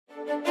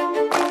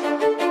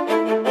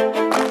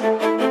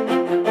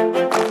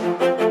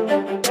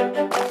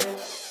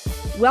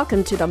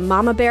Welcome to the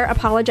Mama Bear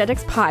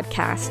Apologetics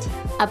Podcast,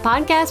 a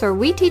podcast where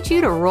we teach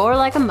you to roar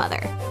like a mother.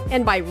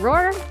 And by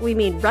roar, we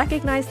mean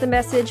recognize the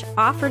message,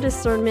 offer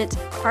discernment,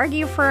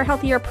 argue for a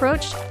healthier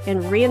approach,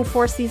 and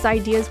reinforce these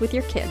ideas with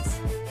your kids.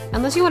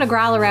 Unless you want to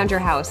growl around your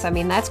house. I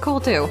mean, that's cool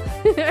too.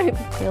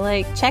 You're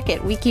like, check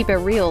it. We keep it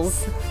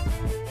reals.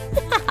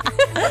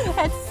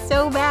 That's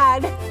so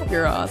bad.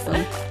 You're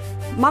awesome.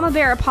 Mama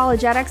Bear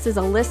Apologetics is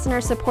a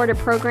listener-supported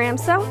program,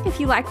 so if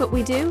you like what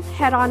we do,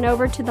 head on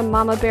over to the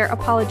Mama Bear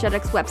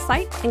Apologetics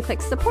website and click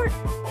support.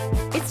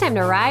 It's time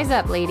to rise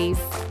up, ladies.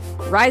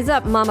 Rise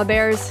up, Mama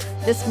Bears.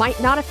 This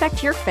might not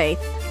affect your faith,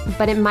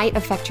 but it might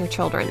affect your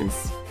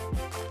children's.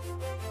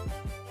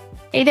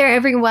 Hey there,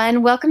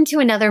 everyone. Welcome to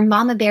another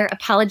Mama Bear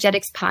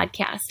Apologetics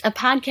podcast, a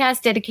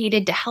podcast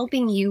dedicated to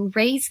helping you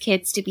raise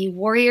kids to be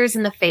warriors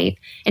in the faith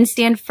and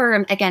stand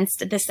firm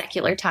against the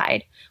secular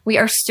tide. We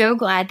are so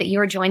glad that you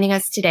are joining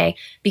us today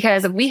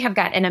because we have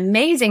got an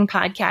amazing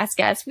podcast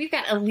guest. We've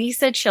got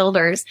Alisa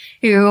Childers,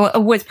 who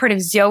was part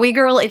of Zoe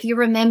Girl, if you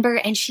remember,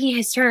 and she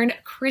has turned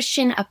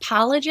Christian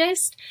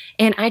apologist.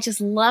 And I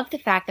just love the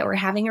fact that we're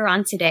having her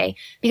on today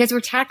because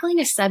we're tackling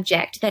a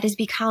subject that has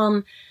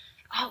become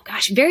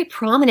very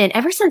prominent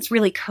ever since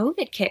really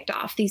COVID kicked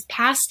off. These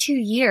past 2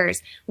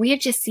 years, we have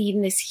just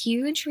seen this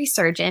huge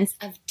resurgence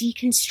of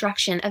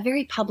deconstruction of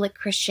very public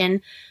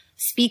Christian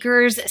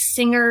speakers,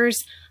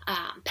 singers,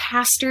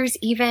 pastors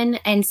even.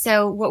 And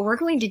so what we're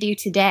going to do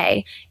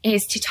today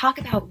is to talk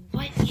about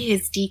what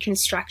is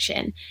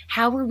deconstruction?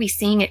 How are we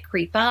seeing it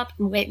creep up?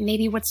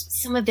 Maybe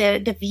what's some of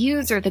the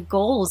views or the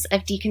goals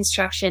of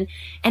deconstruction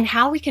and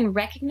how we can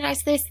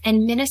recognize this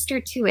and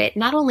minister to it,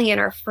 not only in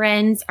our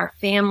friends, our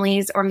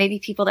families, or maybe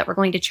people that we're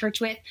going to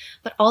church with,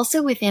 but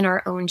also within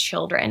our own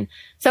children.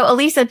 So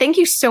Alisa, thank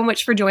you so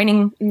much for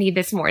joining me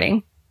this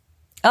morning.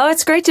 Oh,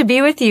 it's great to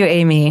be with you,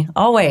 Amy.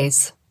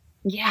 Always.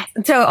 Yeah.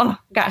 So,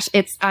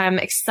 I'm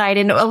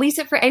excited.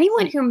 Alisa, for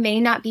anyone who may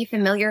not be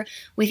familiar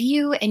with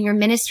you and your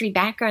ministry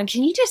background,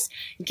 can you just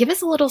give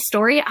us a little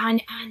story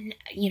on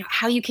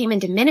how you came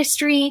into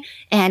ministry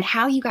and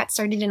how you got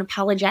started in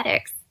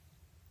apologetics?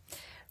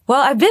 Well,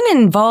 I've been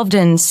involved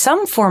in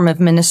some form of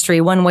ministry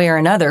one way or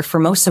another for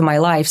most of my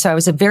life. So I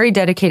was a very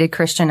dedicated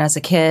Christian as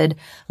a kid,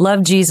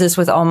 loved Jesus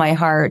with all my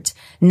heart,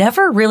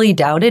 never really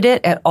doubted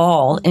it at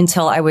all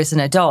until I was an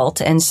adult.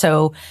 And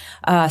so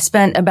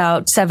spent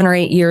about 7 or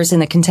 8 years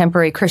in the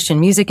contemporary Christian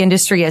music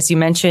industry, as you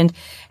mentioned.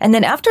 And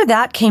then after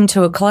that came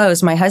to a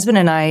close, my husband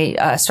and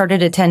I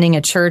started attending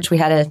a church. We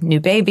had a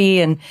new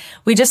baby, and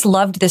we just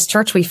loved this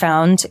church we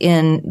found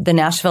in the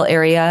Nashville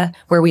area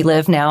where we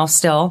live now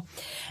still.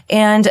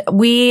 And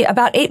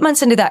about 8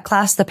 months into that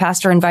class, the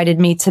pastor invited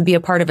me to be a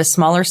part of a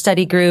smaller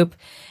study group.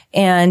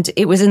 And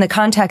it was in the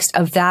context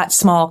of that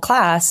small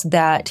class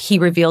that he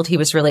revealed he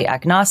was really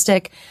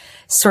agnostic,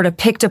 sort of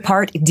picked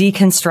apart,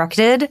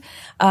 deconstructed,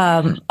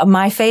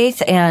 my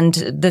faith and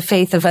the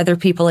faith of other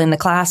people in the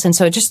class. And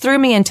so it just threw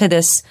me into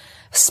this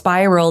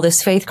spiral,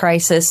 this faith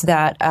crisis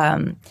that,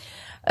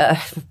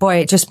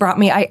 it just brought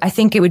me, I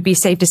think it would be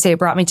safe to say it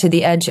brought me to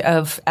the edge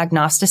of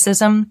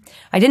agnosticism.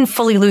 I didn't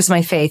fully lose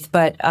my faith,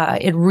 but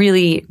it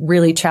really,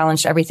 really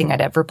challenged everything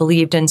I'd ever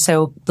believed. And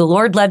so the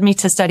Lord led me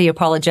to study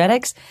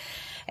apologetics.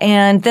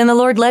 And then the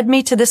Lord led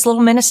me to this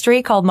little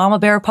ministry called Mama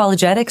Bear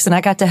Apologetics, and I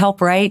got to help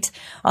write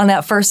on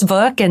that first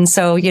book. And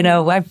so,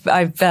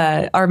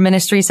 our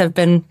ministries have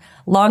been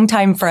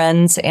longtime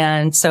friends.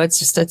 And so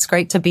it's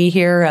great to be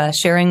here,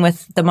 sharing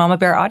with the Mama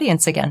Bear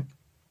audience again.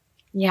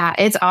 Yeah,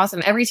 it's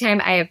awesome. Every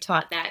time I have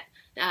taught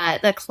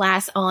that, the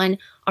class on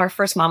our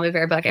first Mama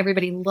Bear book,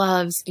 everybody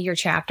loves your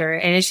chapter.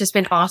 And it's just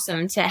been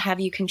awesome to have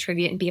you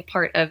contribute and be a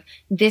part of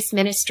this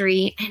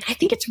ministry. And I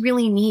think it's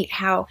really neat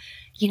how,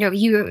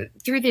 you,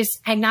 through this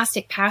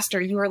agnostic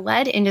pastor, you were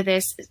led into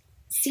this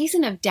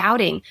season of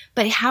doubting,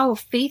 but how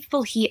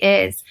faithful he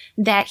is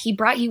that he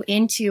brought you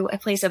into a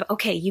place of,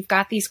 okay, you've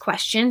got these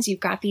questions, you've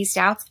got these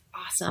doubts.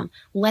 Awesome.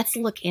 Let's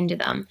look into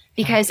them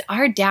because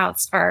our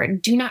doubts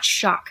do not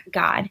shock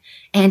God,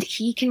 and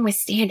he can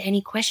withstand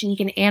any question. He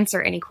can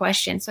answer any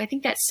question. So I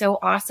think that's so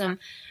awesome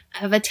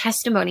of a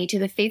testimony to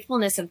the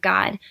faithfulness of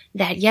God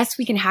that yes,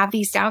 we can have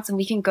these doubts and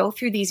we can go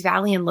through these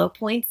valley and low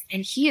points,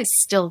 and he is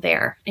still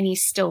there and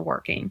he's still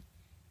working.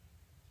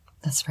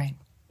 That's right.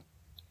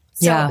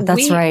 So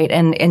that's right.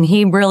 And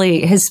he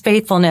really, his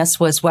faithfulness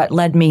was what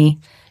led me,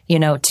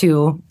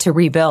 to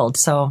rebuild.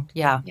 So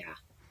yeah.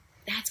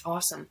 That's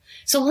awesome.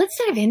 So let's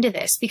dive into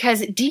this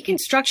because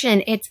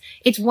deconstruction,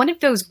 it's one of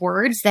those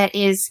words that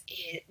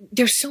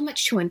there's so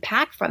much to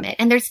unpack from it.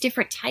 And there's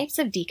different types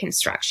of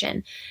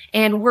deconstruction.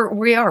 And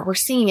we're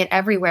seeing it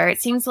everywhere.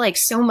 It seems like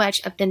so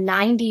much of the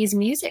 90s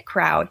music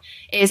crowd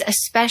is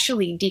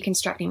especially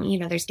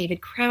deconstructing. There's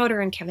David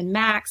Crowder and Kevin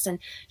Max and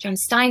John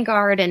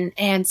Steingard.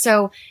 And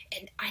so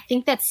I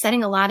think that's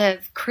setting a lot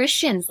of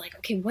Christians like,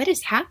 okay, what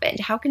has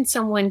happened? How can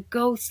someone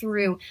go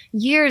through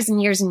years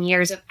and years and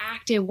years of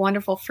active,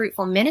 wonderful,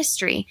 fruitful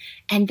ministry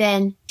and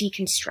then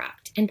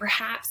deconstruct? And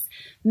perhaps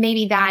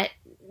maybe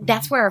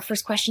that's where our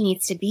first question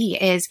needs to be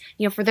is,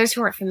 for those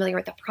who aren't familiar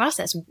with the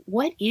process,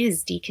 what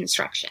is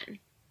deconstruction?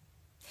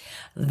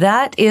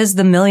 That is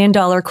the $1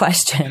 million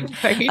question.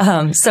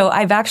 Right. So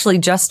I've actually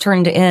just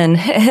turned in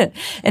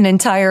an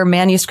entire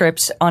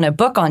manuscript on a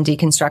book on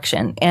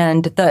deconstruction,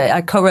 and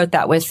I co-wrote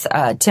that with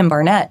Tim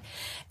Barnett.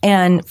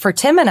 And for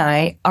Tim and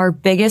I, our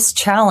biggest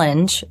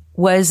challenge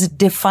was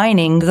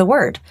defining the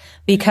word,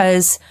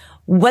 because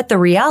what the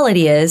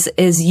reality is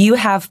you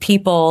have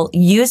people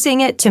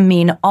using it to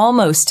mean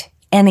almost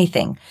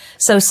anything.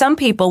 So some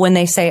people, when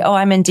they say, "Oh,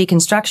 I'm in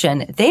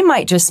deconstruction," they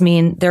might just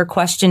mean they're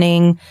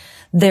questioning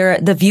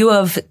the view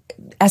of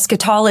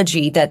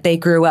eschatology that they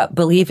grew up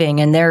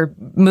believing, and they're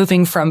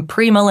moving from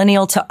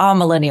premillennial to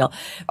amillennial.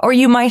 Or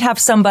you might have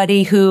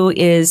somebody who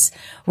is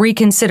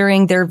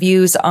reconsidering their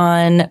views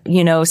on,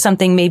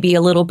 something maybe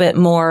a little bit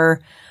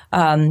more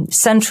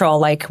central,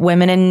 like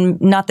women in,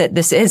 not that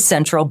this is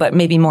central, but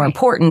maybe more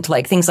important,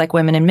 like things like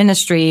women in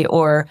ministry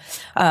or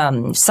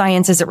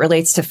science as it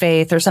relates to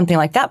faith or something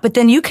like that. But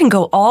then you can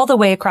go all the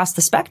way across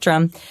the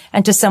spectrum,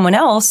 and to someone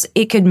else,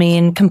 it could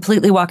mean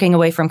completely walking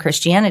away from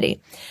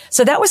Christianity.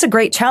 So that was a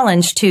great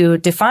challenge to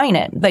define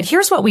it. But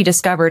here's what we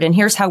discovered, and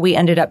here's how we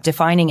ended up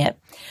defining it.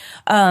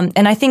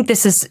 And I think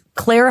this is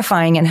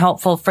clarifying and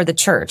helpful for the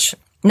church.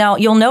 Now,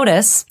 you'll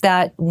notice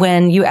that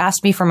when you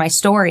asked me for my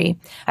story,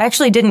 I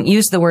actually didn't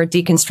use the word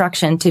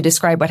deconstruction to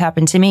describe what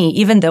happened to me,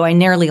 even though I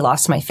nearly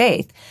lost my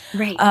faith.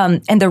 Right.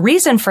 And the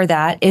reason for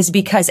that is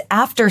because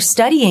after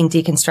studying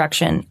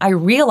deconstruction, I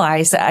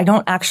realized that I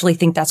don't actually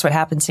think that's what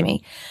happened to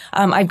me.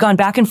 I've gone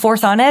back and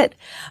forth on it,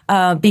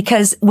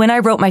 because when I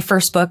wrote my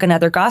first book,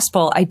 Another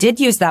Gospel, I did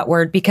use that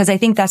word because I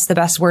think that's the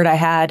best word I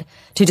had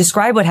to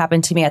describe what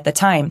happened to me at the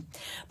time.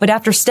 But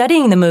after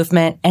studying the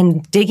movement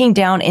and digging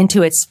down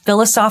into its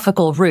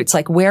philosophical roots,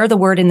 like where the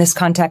word in this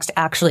context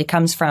actually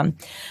comes from,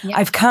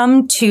 I've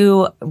come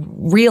to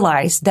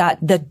realize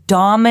that the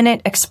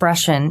dominant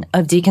expression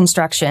of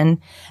deconstruction,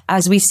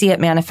 as we see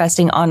it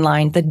manifesting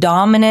online, the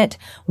dominant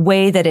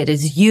way that it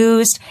is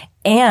used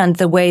and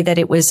the way that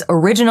it was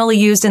originally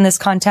used in this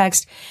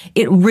context,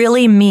 it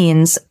really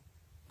means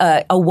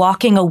a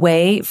walking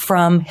away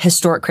from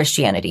historic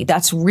Christianity.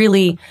 That's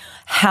really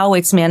how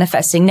it's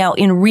manifesting. Now,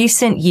 in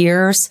recent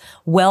years,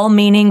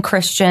 well-meaning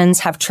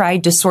Christians have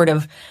tried to sort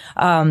of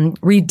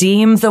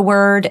redeem the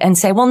word and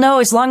say, well, no,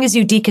 as long as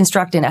you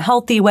deconstruct in a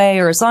healthy way,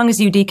 or as long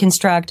as you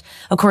deconstruct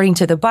according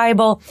to the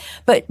Bible.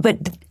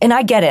 And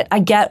I get it. I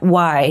get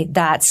why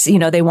that's,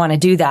 they want to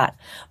do that.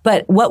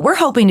 But what we're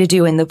hoping to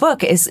do in the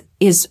book is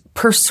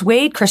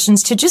persuade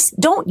Christians to just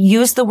don't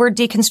use the word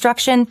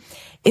deconstruction.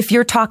 If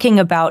you're talking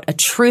about a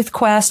truth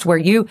quest where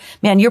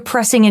you're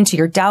pressing into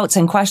your doubts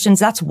and questions,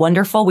 that's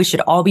wonderful. We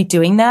should all be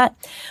doing that.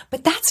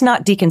 But that's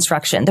not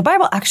deconstruction. The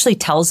Bible actually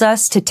tells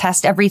us to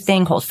test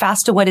everything, hold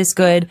fast to what is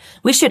good.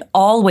 We should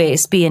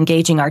always be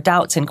engaging our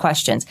doubts and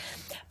questions.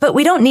 But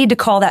we don't need to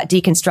call that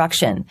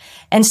deconstruction.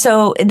 And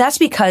so that's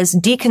because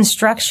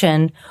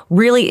deconstruction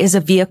really is a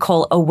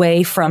vehicle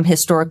away from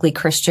historically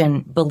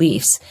Christian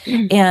beliefs.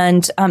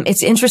 And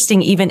it's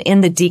interesting, even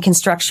in the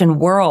deconstruction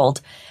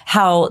world,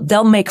 how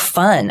they'll make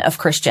fun of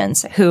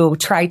Christians who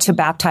try to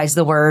baptize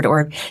the word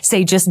or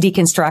say just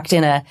deconstruct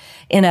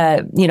in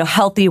a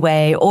healthy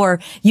way, or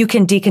you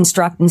can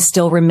deconstruct and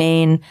still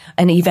remain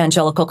an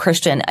evangelical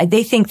Christian.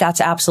 They think that's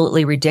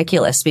absolutely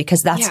ridiculous,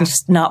 because that's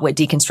just not what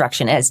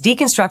deconstruction is.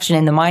 Deconstruction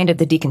in the mind of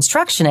the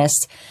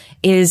deconstructionist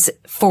is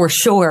for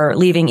sure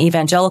leaving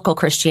evangelical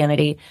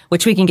Christianity,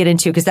 which we can get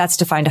into because that's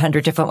defined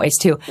 100 different ways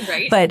too.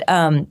 Right.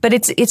 But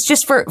it's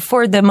just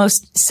for the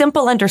most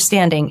simple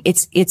understanding,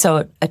 it's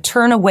a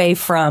turn away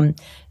from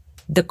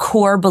the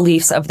core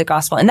beliefs of the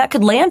gospel. And that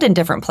could land in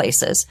different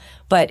places,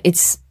 but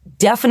it's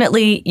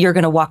definitely, you're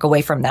going to walk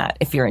away from that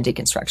if you're in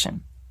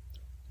deconstruction.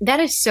 That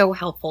is so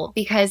helpful,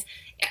 because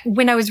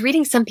when I was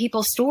reading some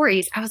people's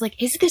stories, I was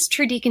like, is this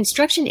true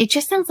deconstruction? It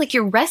just sounds like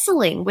you're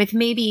wrestling with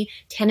maybe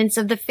tenets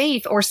of the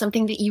faith or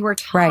something that you were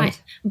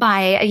taught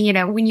by,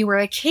 when you were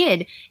a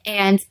kid.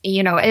 And,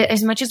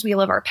 as much as we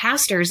love our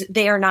pastors,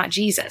 they are not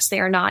Jesus.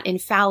 They are not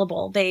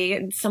infallible.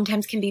 They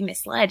sometimes can be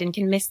misled and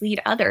can mislead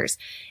others.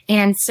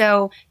 And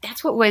so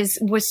that's what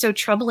was so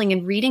troubling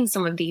in reading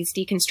some of these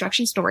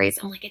deconstruction stories.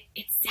 I'm like,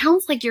 it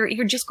sounds like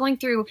you're just going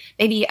through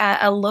maybe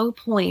a low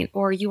point,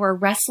 or you are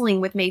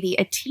wrestling with maybe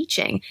a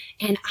teaching.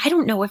 And I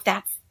don't know if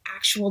that's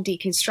actual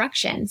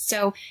deconstruction.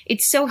 So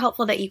it's so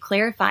helpful that you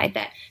clarified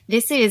that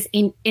this is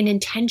an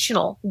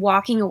intentional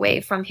walking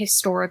away from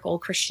historical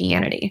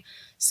Christianity.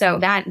 So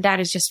that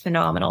is just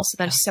phenomenal. So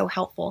that is so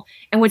helpful.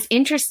 And what's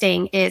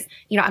interesting is,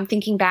 I'm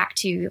thinking back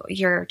to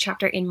your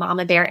chapter in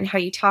Mama Bear and how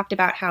you talked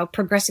about how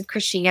progressive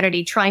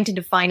Christianity, trying to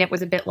define it,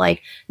 was a bit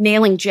like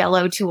nailing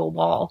Jell-O to a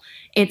wall.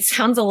 It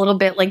sounds a little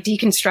bit like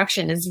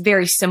deconstruction is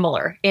very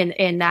similar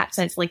in that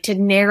sense. Like, to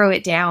narrow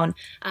it down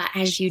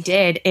as you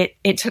did,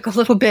 it took a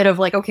little bit of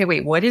like, okay,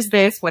 wait, what is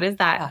this? What is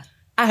that? Yeah.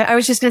 I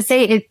was just going to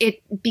say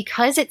it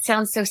because it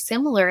sounds so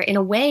similar in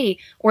a way,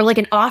 or like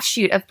an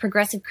offshoot of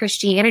progressive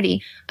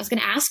Christianity. I was going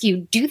to ask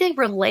you, do they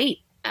relate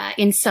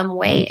in some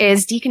way?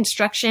 Is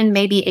deconstruction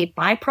maybe a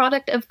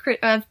byproduct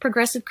of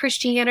progressive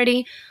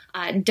Christianity?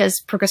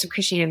 Does progressive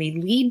Christianity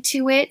lead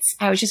to it?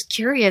 I was just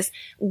curious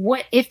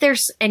if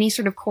there's any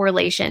sort of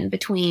correlation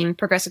between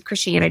progressive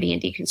Christianity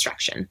and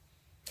deconstruction.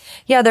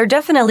 Yeah, there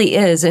definitely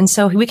is. And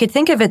so we could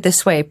think of it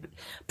this way.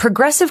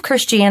 Progressive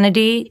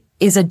Christianity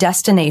is a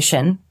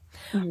destination.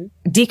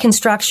 Mm-hmm.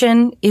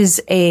 Deconstruction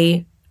is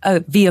a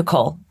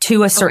vehicle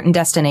to a certain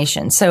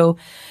destination. So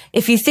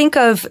if you think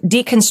of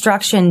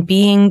deconstruction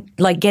being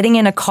like getting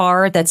in a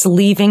car that's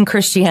leaving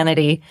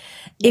Christianity,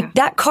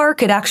 that car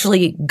could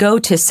actually go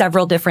to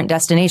several different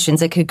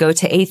destinations. It could go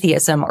to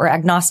atheism or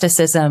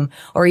agnosticism,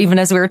 or even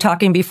as we were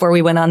talking before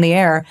we went on the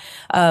air,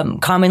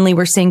 commonly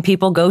we're seeing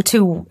people go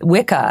to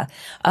Wicca.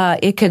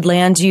 It could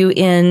land you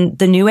in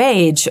the New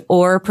Age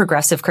or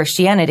progressive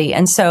Christianity.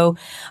 And so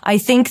I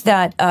think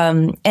that,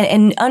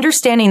 and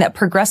understanding that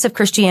progressive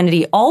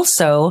Christianity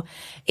also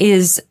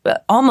is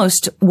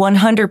almost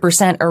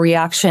 100% a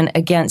reaction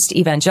against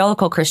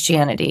evangelical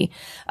Christianity.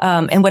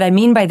 And what I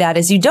mean by that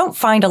is you don't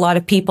find a lot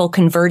of people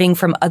converting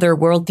from other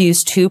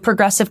worldviews to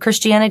progressive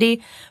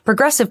Christianity.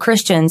 Progressive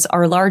Christians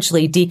are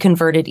largely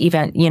deconverted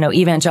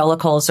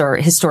evangelicals or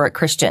historic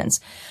Christians.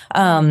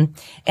 And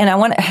I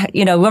want to,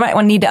 we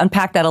might need to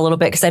unpack that a little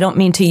bit because I don't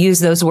mean to use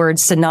those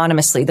words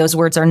synonymously. Those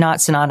words are not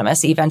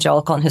synonymous,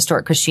 evangelical and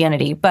historic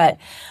Christianity. But,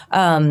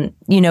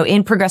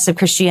 in progressive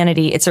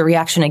Christianity, it's a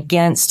reaction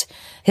against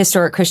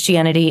historic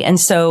Christianity. And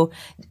so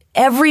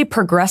every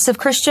progressive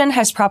Christian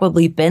has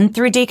probably been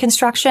through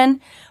deconstruction,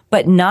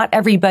 but not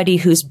everybody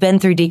who's been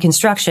through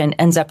deconstruction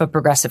ends up a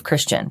progressive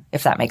Christian,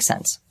 if that makes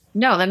sense.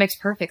 No, that makes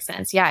perfect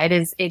sense. Yeah, it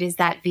is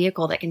that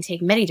vehicle that can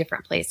take many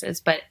different places,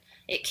 but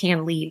it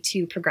can lead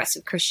to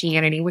progressive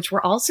Christianity, which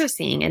we're also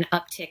seeing an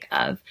uptick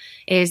of,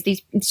 is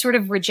these sort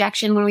of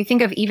rejection. When we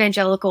think of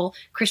evangelical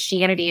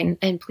Christianity,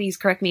 and please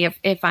correct me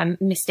if I'm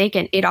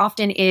mistaken, it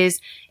often is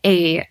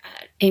a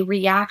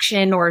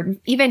reaction, or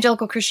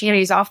evangelical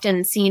Christianity is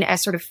often seen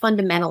as sort of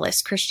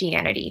fundamentalist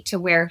Christianity, to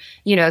where,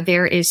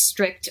 there is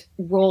strict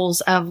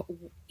roles of,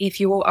 if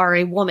you are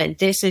a woman,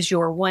 this is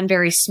your one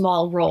very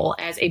small role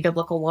as a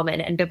biblical woman,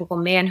 and biblical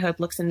manhood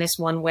looks in this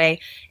one way.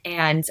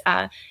 And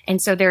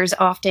so there's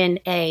often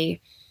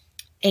a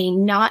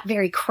not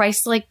very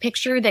Christ-like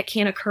picture that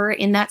can occur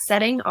in that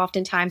setting.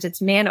 Oftentimes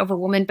it's man over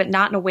woman, but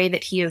not in a way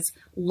that he is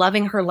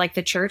loving her like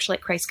the church, like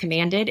Christ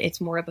commanded.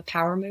 It's more of a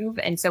power move.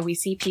 And so we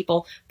see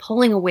people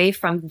pulling away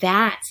from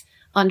that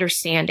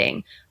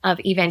understanding of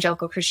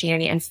evangelical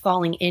Christianity and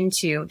falling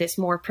into this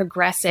more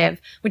progressive,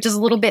 which is a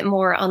little bit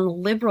more on the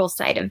liberal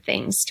side of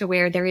things, to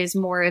where there is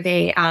more of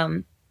a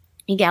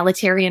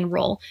egalitarian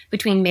role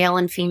between male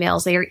and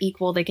females. They are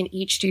equal. They can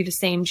each do the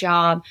same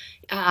job,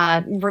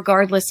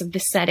 regardless of the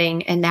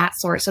setting and that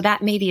sort. So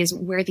that maybe is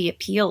where the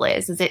appeal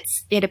is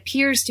it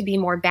appears to be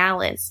more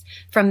balanced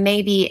from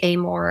maybe a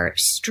more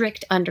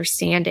strict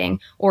understanding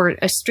or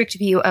a strict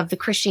view of the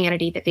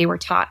Christianity that they were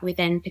taught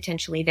within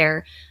potentially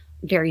their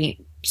very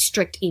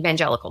strict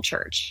evangelical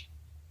church.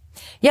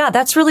 Yeah,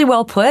 that's really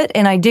well put.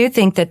 And I do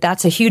think that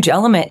that's a huge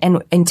element.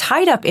 And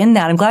tied up in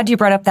that, I'm glad you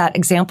brought up that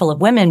example of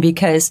women,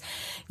 because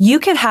you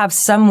could have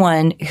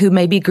someone who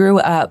maybe grew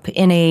up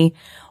in a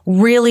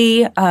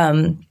really,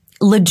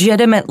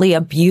 legitimately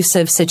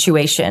abusive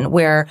situation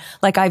where,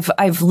 like,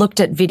 I've looked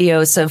at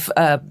videos of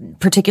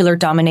particular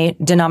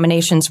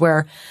denominations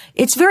where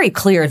it's very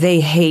clear they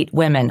hate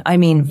women. I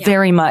mean,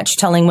 very much,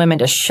 telling women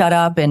to shut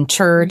up in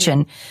church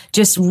and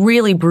just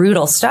really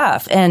brutal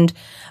stuff. And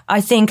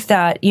I think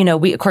that, we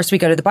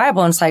go to the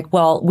Bible and it's like,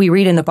 well, we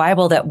read in the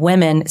Bible that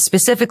women,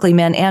 specifically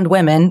men and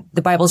women,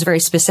 the Bible is very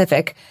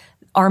specific,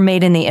 are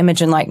made in the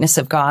image and likeness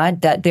of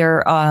God, that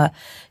there are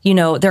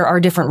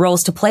different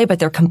roles to play, but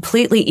they're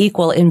completely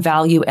equal in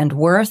value and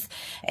worth,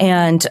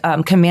 and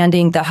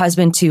commanding the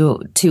husband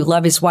to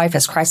love his wife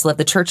as Christ loved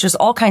the church. There's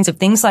all kinds of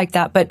things like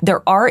that, but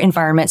there are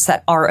environments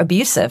that are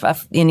abusive.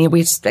 And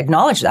we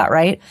acknowledge that,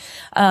 right?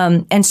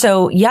 And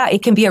so,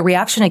 it can be a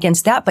reaction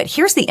against that. But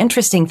here's the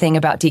interesting thing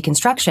about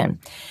deconstruction.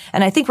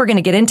 And I think we're going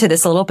to get into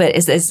this a little bit,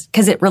 is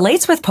because it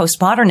relates with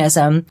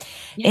postmodernism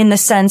in the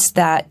sense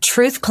that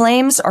truth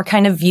claims are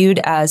kind of viewed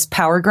as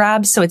power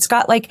grabs. So it's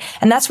got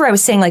and that's where I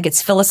was saying,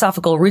 its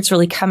philosophical roots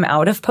really come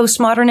out of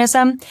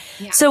postmodernism.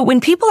 Yeah. So when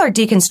people are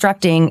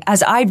deconstructing,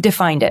 as I've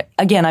defined it,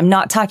 again, I'm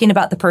not talking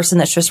about the person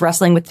that's just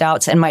wrestling with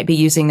doubts and might be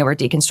using the word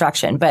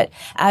deconstruction, but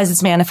as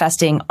it's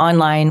manifesting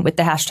online with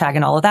the hashtag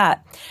and all of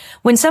that,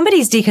 when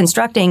somebody's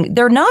deconstructing,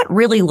 they're not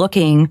really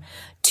looking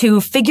to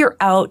figure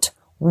out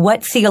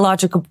what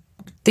theological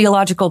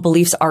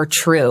beliefs are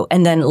true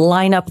and then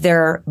line up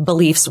their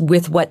beliefs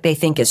with what they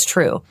think is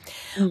true.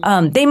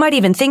 They might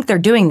even think they're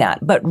doing that,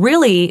 but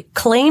really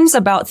claims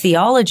about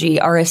theology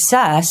are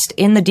assessed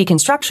in the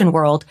deconstruction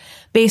world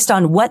based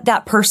on what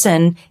that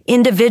person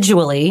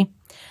individually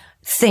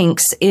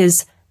thinks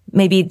is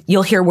maybe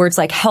you'll hear words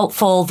like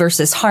helpful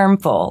versus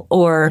harmful,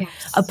 or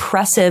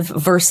oppressive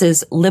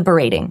versus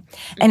liberating.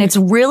 And it's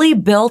really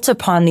built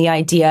upon the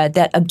idea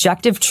that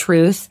objective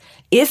truth,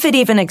 if it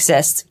even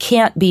exists,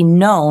 can't be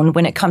known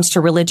when it comes to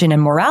religion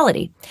and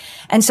morality.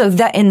 And so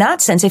that, in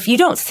that sense, if you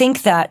don't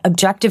think that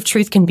objective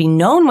truth can be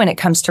known when it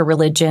comes to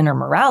religion or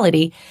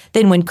morality,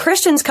 then when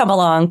Christians come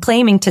along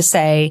claiming to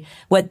say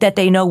that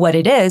they know what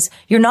it is,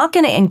 you're not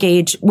going to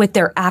engage with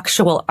their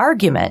actual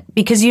argument,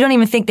 because you don't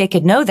even think they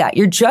could know that.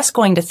 You're just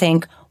going to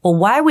think, well,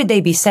 why would they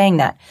be saying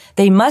that?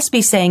 They must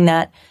be saying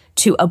that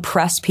to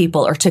oppress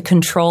people or to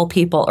control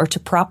people or to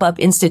prop up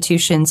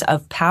institutions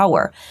of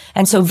power.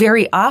 And so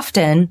very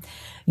often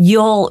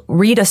you'll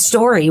read a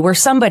story where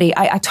somebody,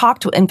 I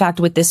talked, in fact,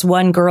 with this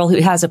one girl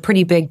who has a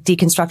pretty big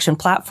deconstruction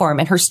platform,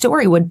 and her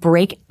story would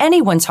break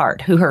anyone's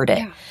heart who heard it.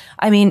 Yeah.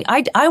 I mean,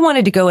 I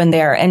wanted to go in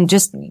there and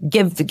just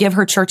give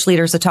her church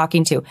leaders a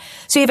talking to.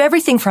 So you have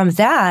everything from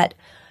that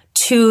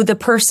to the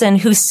person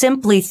who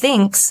simply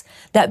thinks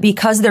that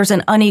because there's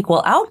an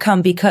unequal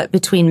outcome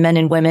between men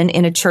and women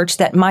in a church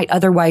that might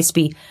otherwise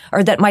be,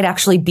 or that might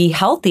actually be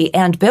healthy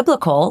and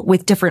biblical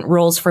with different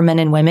roles for men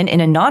and women in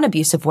a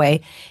non-abusive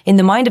way, in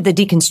the mind of the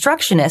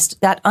deconstructionist,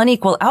 that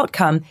unequal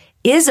outcome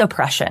is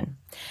oppression.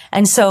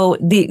 And so for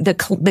the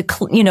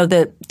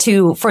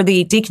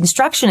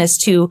deconstructionists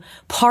to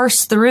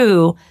parse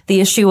through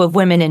the issue of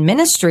women in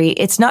ministry,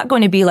 it's not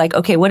going to be like,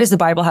 okay, what does the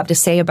Bible have to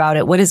say about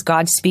it? What does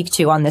God speak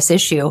to on this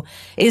issue?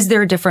 Is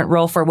there a different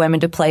role for women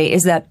to play?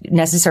 Is that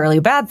necessarily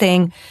a bad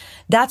thing?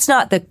 That's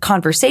not the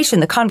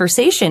conversation. The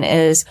conversation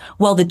is,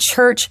 well, the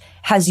church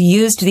has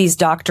used these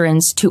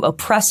doctrines to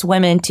oppress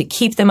women, to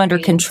keep them under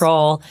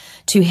control,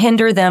 to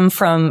hinder them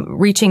from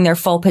reaching their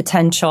full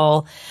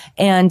potential.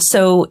 And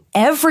so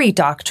every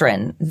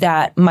doctrine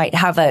that might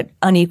have an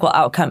unequal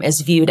outcome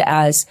is viewed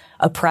as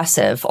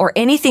oppressive, or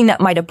anything that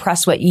might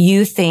oppress what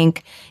you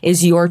think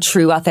is your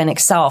true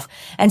authentic self.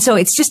 And so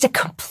it's just a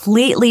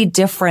completely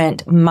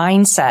different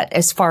mindset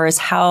as far as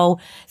how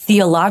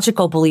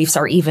theological beliefs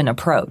are even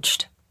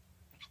approached.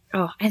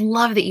 Oh, I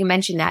love that you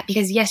mentioned that,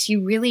 because yes,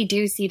 you really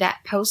do see that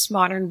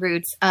postmodern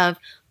roots of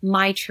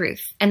my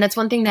truth. And that's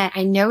one thing that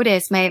I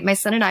noticed. My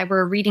son and I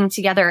were reading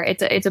together.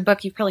 It's a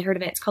book, you've probably heard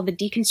of it. It's called The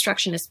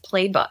Deconstructionist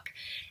Playbook.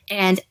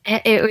 And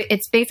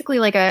it's basically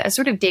like a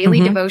sort of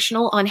daily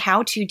devotional on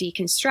how to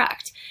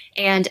deconstruct.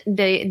 And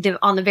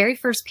on the very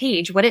first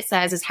page, what it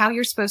says is how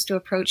you're supposed to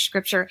approach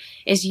scripture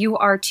is you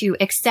are to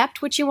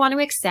accept what you want to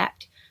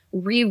accept,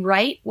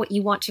 rewrite what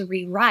you want to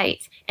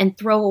rewrite, and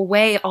throw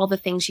away all the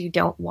things you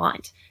don't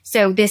want.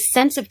 So this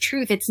sense of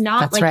truth, it's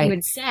not you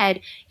had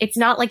said, it's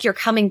not like you're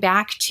coming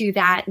back to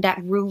that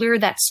ruler,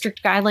 that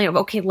strict guideline of,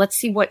 okay, let's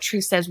see what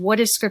truth says. What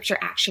does scripture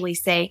actually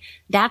say?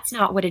 That's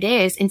not what it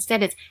is.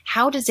 Instead, it's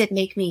how does it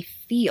make me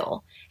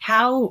feel?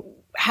 How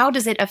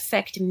does it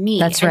affect me?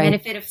 That's right. And then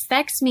if it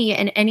affects me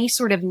in any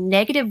sort of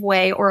negative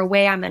way or a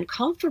way I'm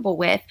uncomfortable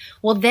with,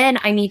 well, then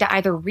I need to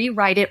either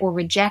rewrite it or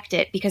reject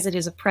it, because it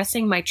is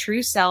oppressing my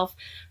true self,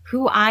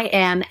 who I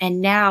am.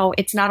 And now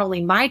it's not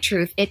only my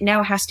truth, it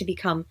now has to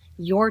become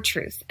your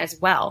truth as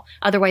well.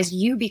 Otherwise,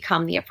 you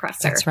become the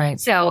oppressor. That's right.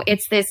 So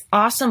it's this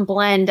awesome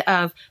blend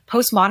of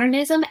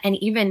postmodernism and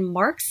even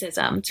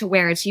Marxism, to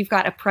where it's you've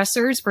got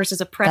oppressors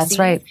versus oppressees. That's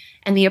right.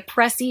 And the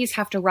oppressees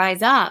have to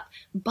rise up.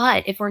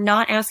 But if we're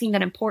not asking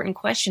that important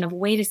question of,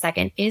 wait a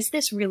second, is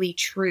this really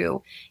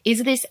true?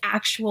 Is this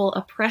actual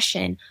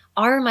oppression?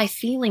 Are my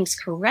feelings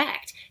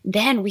correct?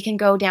 Then we can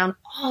go down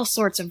all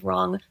sorts of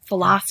wrong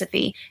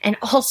philosophy and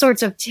all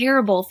sorts of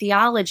terrible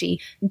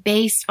theology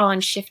based on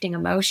shifting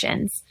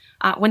emotions.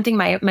 One thing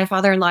my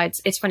father-in-law,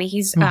 it's funny,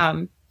 he's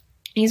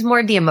more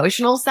of the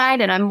emotional side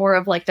and I'm more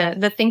of like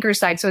the thinker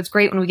side. So it's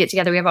great when we get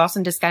together, we have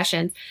awesome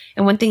discussions.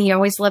 And one thing he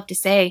always loved to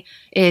say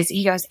is,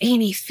 he goes,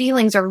 Amy,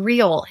 feelings are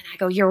real. And I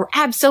go, you're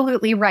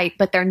absolutely right,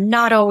 but they're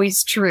not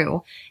always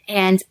true.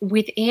 And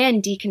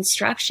within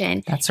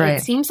deconstruction, that's right,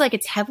 it seems like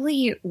it's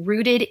heavily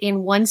rooted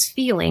in one's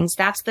feelings.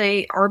 That's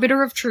the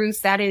arbiter of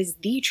truth. That is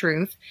the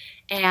truth.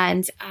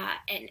 And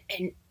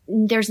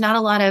there's not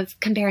a lot of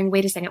comparing,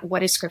 wait a second, what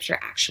does scripture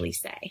actually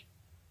say?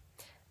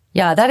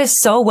 Yeah, that is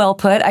so well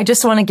put. I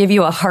just want to give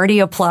you a hearty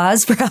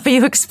applause for how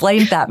you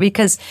explained that,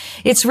 because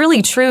it's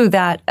really true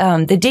that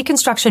the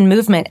deconstruction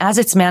movement, as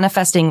it's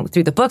manifesting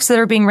through the books that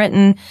are being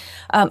written,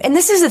 and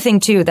this is the thing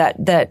too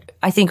that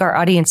I think our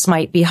audience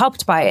might be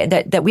helped by,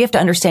 that we have to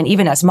understand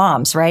even as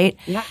moms, right?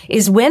 Yeah.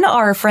 Is when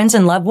our friends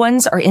and loved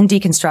ones are in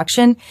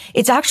deconstruction,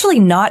 it's actually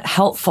not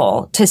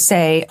helpful to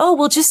say, oh,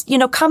 we'll just,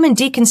 come and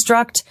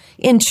deconstruct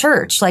in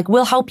church. Like,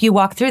 we'll help you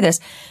walk through this,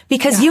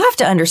 because you have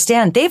to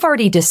understand they've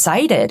already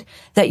decided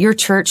that your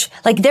church,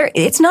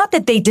 it's not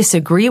that they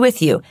disagree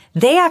with you.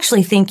 They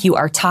actually think you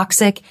are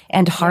toxic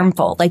and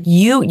harmful. Like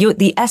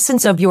the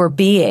essence of your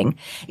being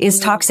is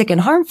toxic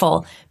and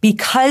harmful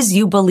because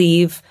you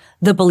believe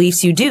the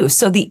beliefs you do.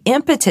 So the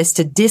impetus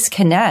to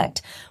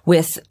disconnect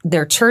with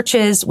their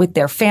churches, with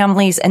their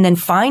families, and then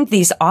find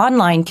these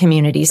online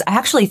communities. I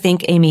actually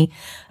think, Amy,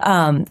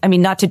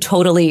 not to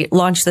totally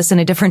launch this in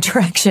a different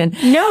direction.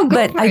 No,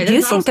 but I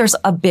do think there's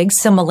a big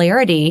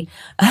similarity.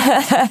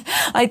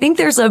 I think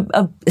there's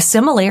a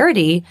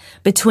similarity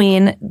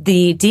between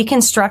the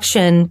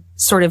deconstruction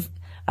sort of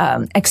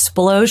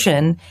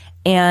explosion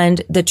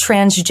and the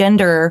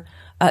transgender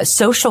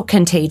social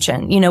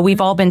contagion. You know, we've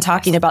all been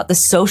talking about the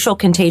social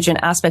contagion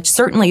aspect.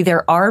 Certainly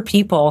there are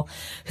people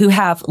who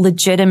have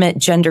legitimate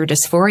gender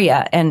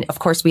dysphoria. And of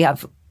course we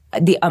have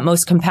the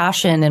utmost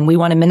compassion and we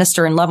want to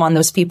minister and love on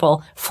those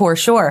people for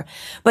sure.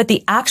 But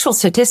the actual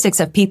statistics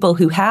of people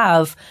who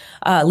have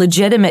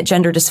legitimate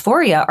gender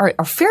dysphoria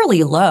are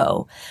fairly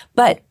low.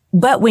 But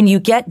when you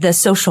get the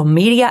social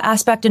media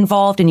aspect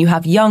involved and you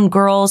have young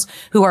girls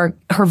who are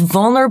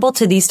vulnerable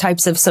to these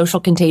types of social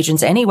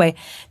contagions anyway,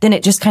 then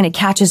it just kind of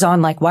catches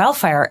on like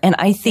wildfire. And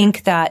I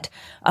think that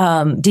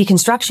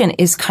deconstruction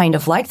is kind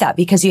of like that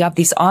because you have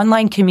these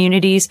online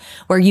communities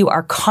where you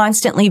are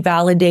constantly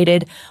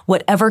validated.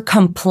 Whatever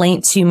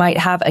complaints you might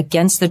have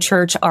against the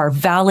church are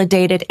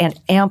validated and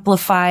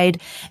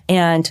amplified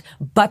and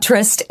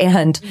buttressed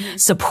and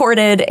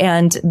supported.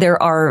 And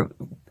there are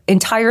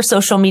entire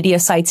social media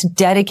sites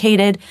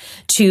dedicated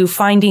to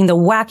finding the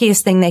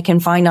wackiest thing they can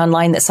find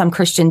online that some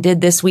Christian did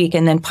this week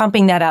and then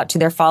pumping that out to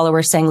their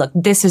followers saying, look,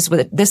 this is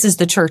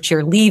the church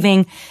you're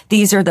leaving.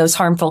 These are those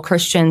harmful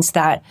Christians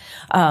that,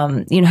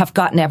 have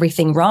gotten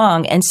everything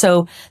wrong. And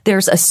so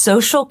there's a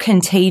social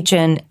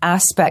contagion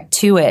aspect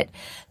to it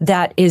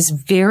that is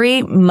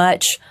very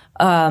much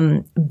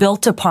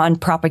built upon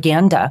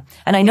propaganda.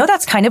 And I know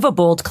that's kind of a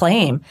bold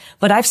claim,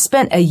 but I've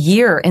spent a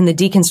year in the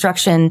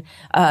deconstruction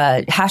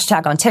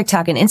hashtag on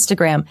TikTok and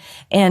Instagram,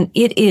 and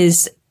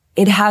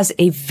it has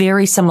a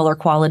very similar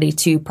quality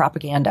to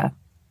propaganda.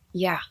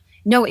 Yeah.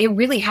 No, it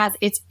really has.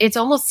 It's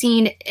almost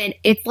seen, and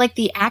it's like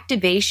the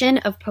activation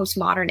of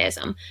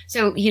postmodernism.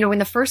 So, when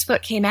the first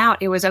book came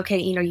out, it was okay,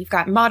 you've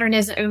got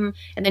modernism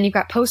and then you've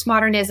got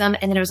postmodernism.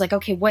 And then it was like,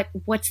 okay,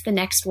 what's the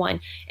next one?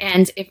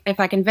 And if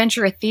I can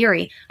venture a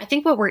theory, I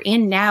think what we're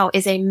in now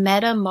is a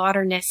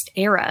meta-modernist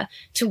era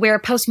to where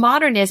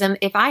postmodernism,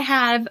 if I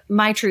have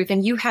my truth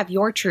and you have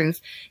your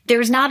truth,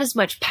 there's not as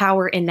much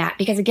power in that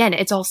because again,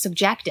 it's all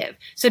subjective.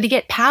 So to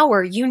get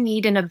power, you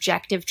need an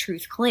objective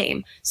truth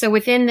claim. So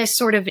within this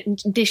sort of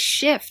this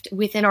shift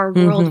within our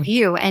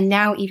worldview, and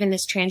now even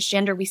this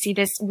transgender, we see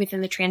this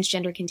within the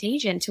transgender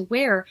contagion to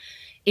where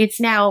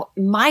it's now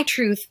my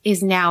truth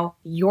is now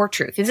your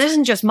truth. This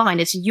isn't just mine,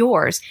 it's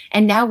yours.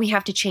 And now we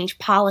have to change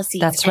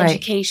policies,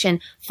 education,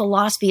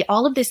 philosophy.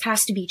 All of this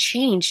has to be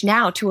changed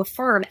now to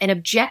affirm an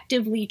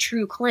objectively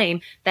true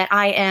claim that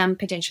I am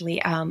potentially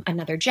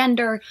another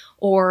gender,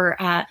 or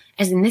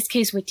as in this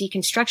case with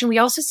deconstruction, we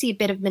also see a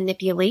bit of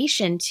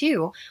manipulation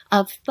too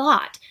of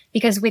thought,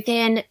 because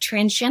within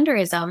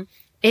transgenderism,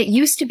 it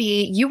used to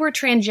be you were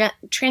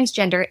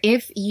transgender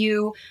if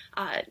you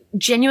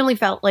genuinely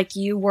felt like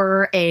you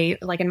were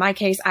like in my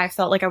case, I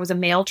felt like I was a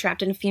male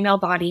trapped in a female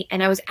body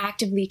and I was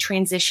actively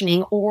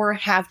transitioning or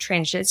have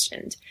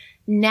transitioned.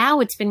 Now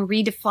it's been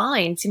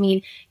redefined to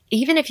mean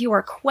even if you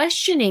are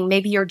questioning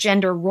maybe your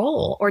gender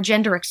role or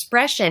gender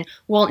expression,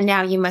 well,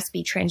 now you must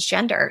be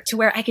transgender, to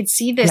where I could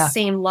see this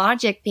same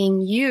logic being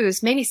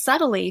used maybe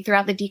subtly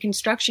throughout the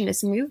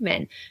deconstructionist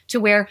movement, to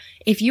where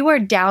if you are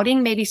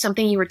doubting maybe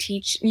something you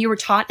were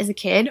taught as a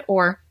kid,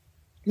 or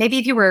maybe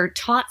if you were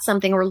taught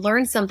something or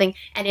learned something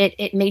and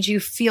it made you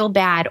feel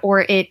bad,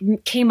 or it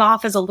came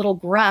off as a little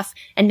gruff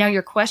and now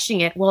you're questioning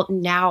it, well,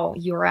 now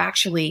you're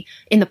actually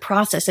in the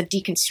process of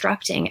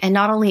deconstructing. And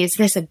not only is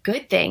this a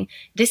good thing,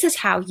 this is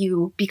how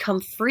you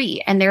become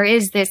free. And there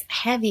is this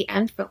heavy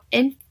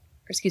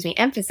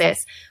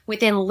emphasis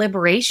within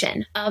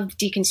liberation of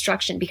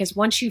deconstruction, because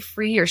once you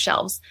free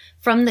yourselves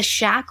from the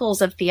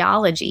shackles of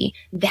theology,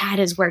 that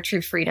is where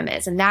true freedom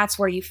is. And that's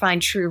where you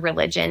find true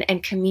religion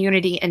and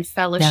community and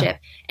fellowship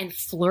and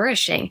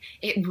flourishing.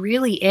 It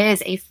really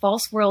is a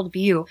false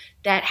worldview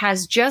that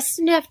has just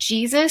enough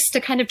Jesus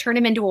to kind of turn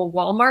him into a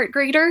Walmart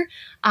grader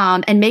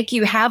and make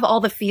you have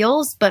all the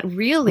feels, but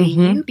really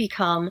you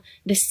become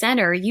the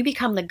center, you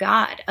become the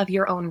God of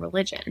your own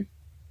religion.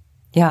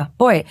 Yeah.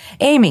 Boy,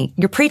 Amy,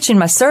 you're preaching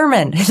my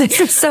sermon. This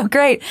is so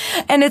great.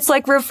 And it's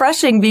like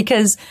refreshing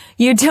because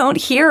you don't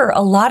hear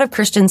a lot of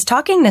Christians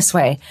talking this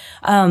way.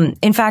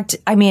 In fact,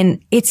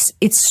 it's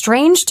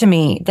strange to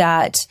me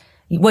that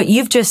what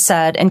you've just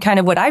said and kind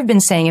of what I've been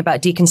saying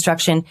about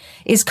deconstruction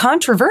is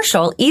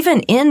controversial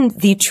even in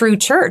the true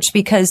church,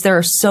 because there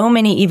are so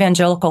many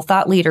evangelical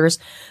thought leaders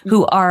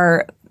who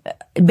are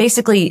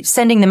basically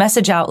sending the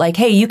message out like,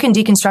 hey, you can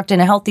deconstruct in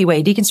a healthy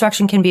way.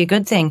 Deconstruction can be a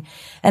good thing.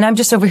 And I'm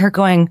just over here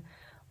going,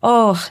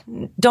 oh,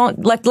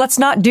 let's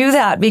not do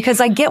that,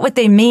 because I get what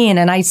they mean.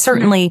 And I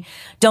certainly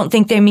don't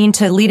think they mean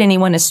to lead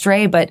anyone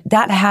astray. But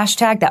that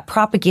hashtag, that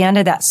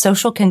propaganda, that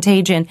social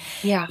contagion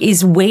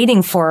is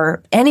waiting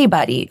for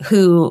anybody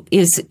who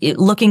is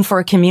looking for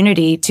a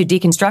community to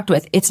deconstruct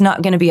with. It's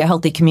not going to be a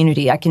healthy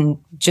community. I can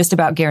just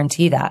about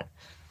guarantee that.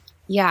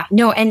 Yeah,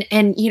 no. And,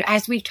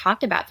 as we've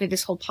talked about through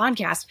this whole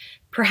podcast,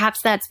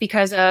 perhaps that's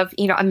because of,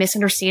 a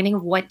misunderstanding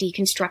of what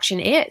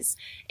deconstruction is.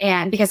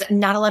 And because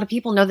not a lot of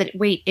people know that,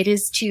 wait, it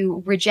is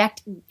to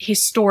reject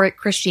historic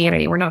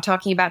Christianity. We're not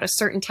talking about a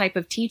certain type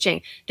of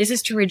teaching. This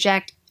is to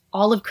reject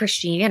all of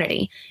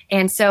Christianity.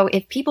 And so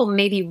if people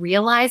maybe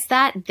realize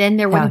that, then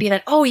there wouldn't be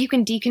that, oh, you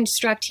can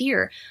deconstruct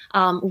here.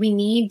 We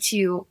need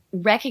to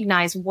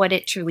recognize what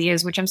it truly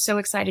is, which I'm so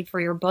excited for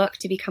your book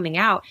to be coming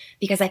out,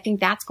 because I think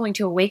that's going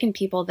to awaken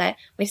people that,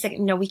 wait a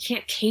second, no, we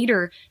can't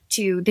cater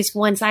to this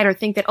one side or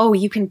think that, oh,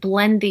 you can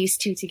blend these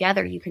two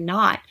together. You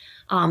cannot.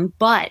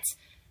 But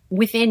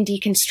within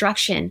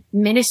deconstruction,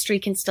 ministry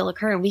can still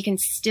occur and we can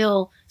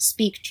still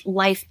speak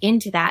life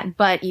into that,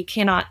 but you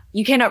cannot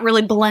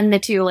really blend the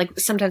two. Like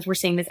sometimes we're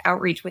seeing this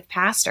outreach with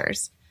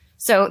pastors.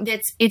 So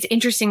it's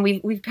interesting.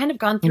 We've kind of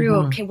gone through,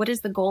 okay, what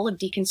is the goal of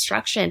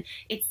deconstruction?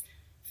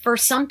 For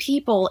some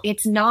people,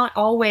 it's not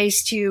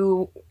always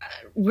to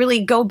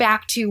really go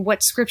back to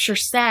what scripture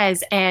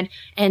says and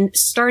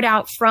start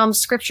out from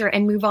scripture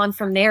and move on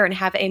from there and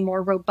have a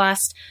more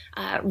robust,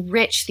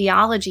 rich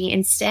theology.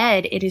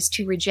 Instead, it is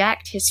to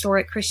reject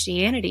historic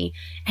Christianity.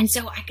 And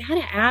so I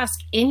gotta ask,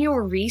 in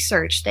your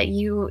research that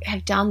you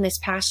have done this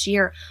past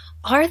year,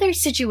 are there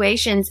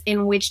situations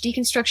in which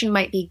deconstruction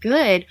might be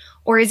good,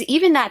 or is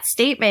even that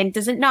statement,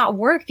 does it not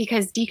work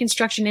because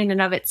deconstruction in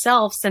and of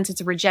itself, since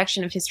it's a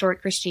rejection of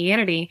historic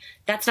Christianity,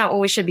 that's not what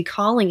we should be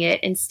calling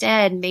it.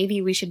 Instead,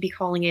 maybe we should be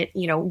calling it,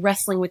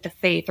 wrestling with the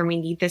faith, or we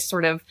need this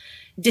sort of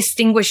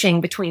distinguishing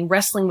between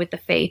wrestling with the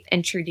faith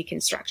and true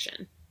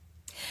deconstruction.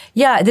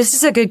 Yeah, this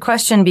is a good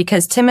question,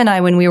 because Tim and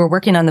I, when we were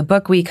working on the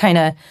book, we kind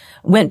of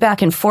went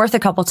back and forth a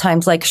couple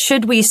times. Like,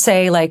 should we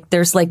say, like,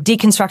 there's like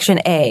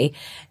deconstruction A,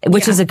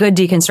 which is a good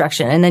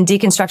deconstruction, and then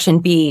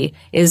deconstruction B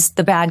is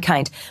the bad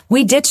kind.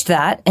 We ditched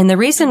that. And the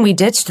reason we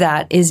ditched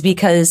that is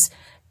because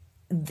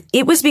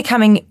it was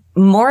becoming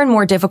more and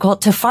more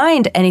difficult to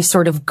find any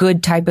sort of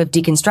good type of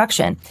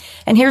deconstruction.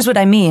 And here's what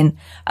I mean.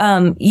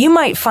 You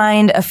might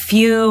find a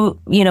few,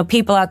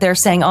 people out there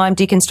saying, oh, I'm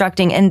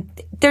deconstructing, and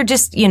they're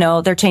just,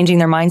 they're changing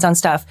their minds on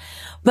stuff.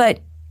 But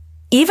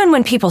even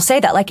when people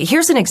say that, like,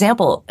 here's an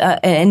example,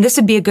 and this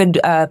would be a good,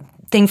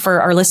 thing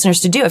for our listeners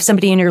to do. If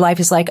somebody in your life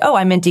is like, oh,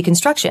 I'm in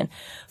deconstruction,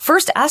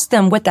 first ask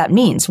them what that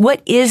means.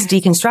 What is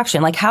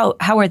deconstruction? Like, how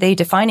are they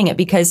defining it?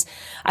 Because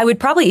I would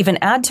probably even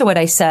add to what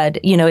I said,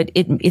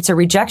 it's a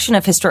rejection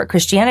of historic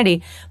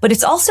Christianity, but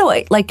it's also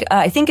like,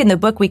 I think in the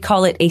book we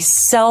call it a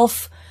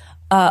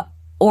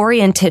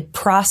self-oriented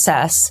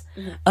process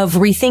of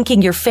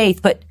rethinking your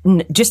faith, but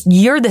just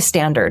you're the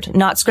standard,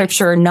 not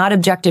scripture, not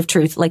objective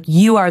truth. Like,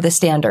 you are the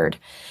standard.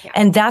 Yeah.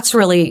 And that's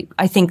really,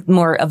 I think,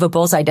 more of a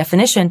bullseye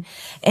definition.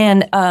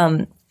 And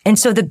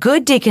so the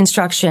good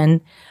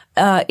deconstruction,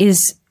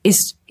 is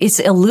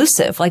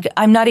elusive. Like,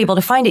 I'm not able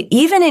to find it,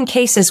 even in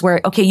cases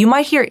where, okay, you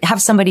might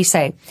have somebody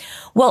say,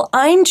 well,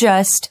 I'm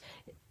just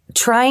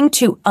trying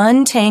to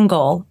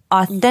untangle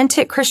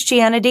authentic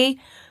Christianity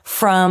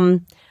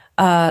from,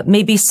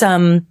 maybe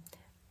some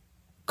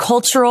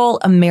cultural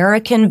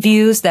American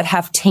views that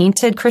have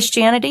tainted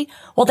Christianity.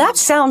 Well, that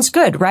sounds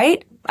good,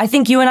 right? I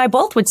think you and I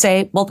both would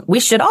say, well, we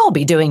should all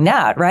be doing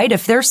that, right?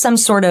 If there's some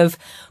sort of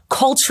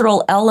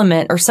cultural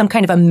element or some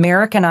kind of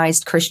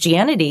Americanized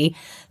Christianity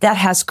that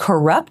has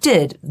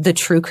corrupted the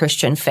true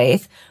Christian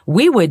faith,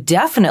 we would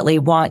definitely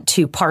want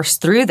to parse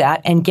through that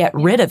and get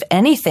rid of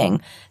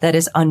anything that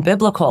is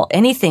unbiblical,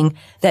 anything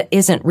that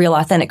isn't real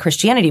authentic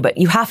Christianity. But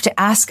you have to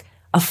ask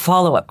a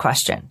follow-up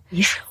question.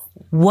 Yeah.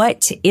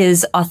 What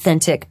is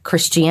authentic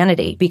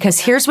Christianity? Because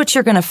here's what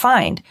you're going to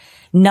find.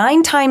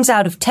 9 times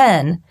out of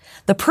 10,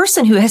 the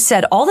person who has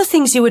said all the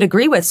things you would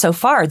agree with so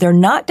far, they're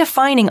not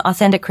defining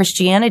authentic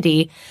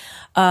Christianity,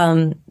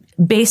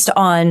 based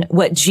on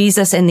what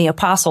Jesus and the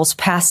apostles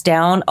passed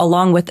down,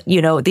 along with,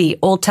 the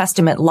Old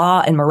Testament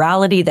law and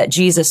morality that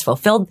Jesus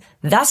fulfilled.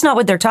 That's not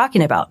what they're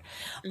talking about.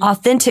 Mm-hmm.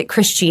 Authentic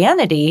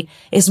Christianity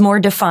is more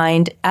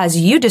defined as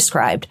you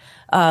described,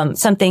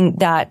 something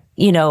that,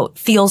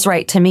 feels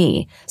right to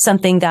me,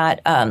 something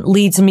that,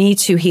 leads me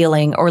to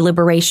healing or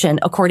liberation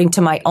according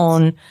to my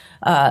own,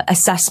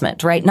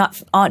 assessment, right?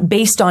 Not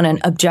based on an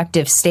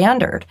objective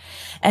standard.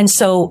 And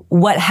so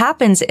what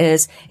happens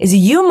is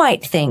you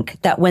might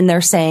think that when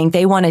they're saying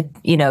they want to,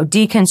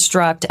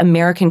 deconstruct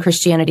American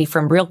Christianity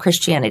from real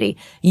Christianity,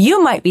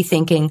 you might be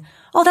thinking,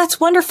 oh, that's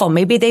wonderful.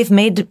 Maybe they've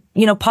made,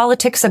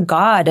 politics a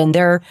god and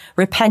they're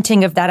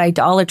repenting of that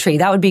idolatry.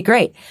 That would be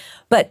great.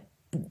 But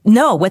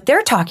no, what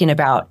they're talking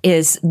about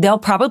is they'll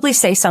probably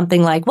say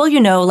something like,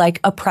 well, like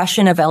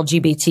oppression of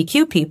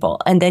LGBTQ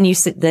people. And then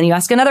you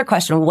ask another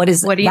question. What do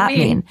that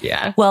mean?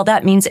 Yeah. Well,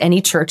 that means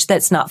any church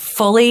that's not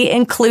fully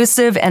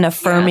inclusive and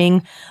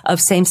affirming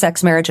of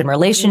same-sex marriage and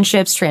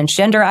relationships,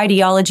 transgender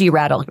ideology,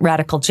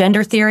 radical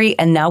gender theory.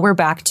 And now we're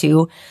back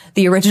to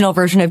the original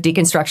version of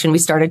deconstruction we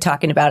started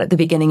talking about at the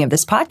beginning of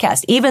this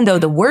podcast. Even though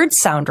the words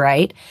sound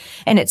right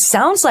and it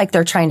sounds like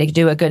they're trying to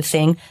do a good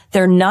thing,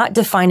 they're not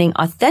defining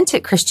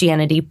authentic Christianity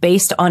Christianity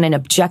based on an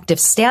objective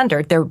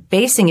standard. They're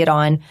basing it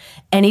on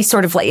any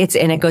sort of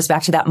and it goes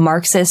back to that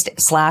Marxist /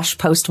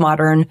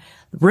 postmodern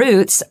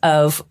roots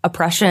of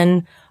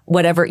oppression,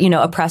 whatever,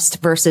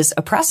 oppressed versus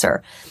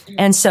oppressor.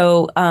 And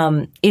so,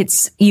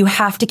 you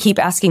have to keep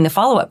asking the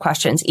follow-up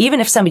questions. Even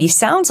if somebody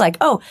sounds like,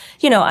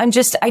 I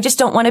just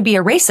don't want to be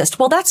a racist.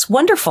 Well, that's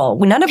wonderful.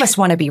 None of us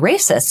want to be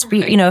racist.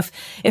 Right.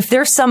 If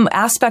there's some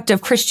aspect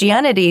of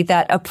Christianity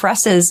that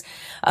oppresses,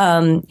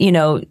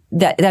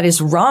 that is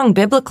wrong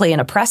biblically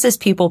and oppresses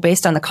people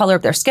based on the color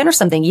of their skin or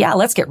something. Yeah,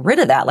 let's get rid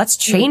of that. Let's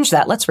change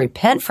that. Let's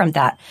repent from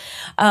that.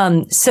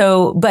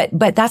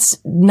 But that's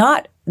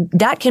not,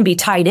 that can be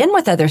tied in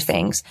with other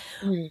things,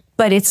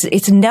 but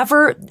it's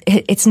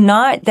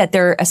not that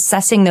they're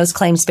assessing those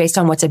claims based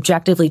on what's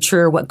objectively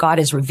true or what God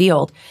has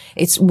revealed.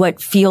 It's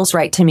what feels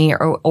right to me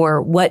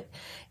or what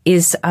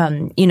is,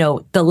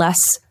 the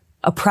less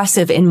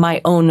oppressive in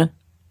my own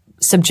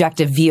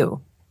subjective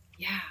view.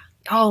 Yeah.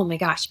 Oh my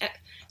gosh.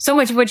 So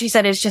much of what you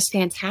said is just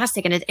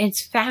fantastic. And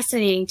it's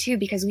fascinating too,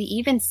 because we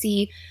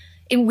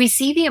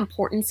see the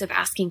importance of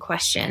asking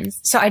questions.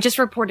 So I just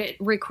recorded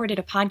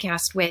a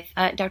podcast with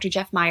Dr.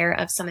 Jeff Meyer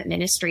of Summit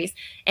Ministries,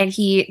 and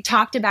he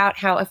talked about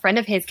how a friend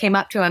of his came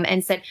up to him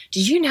and said,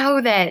 "Did you know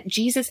that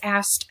Jesus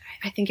asked,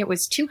 I think it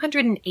was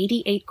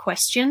 288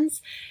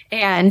 questions?"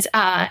 And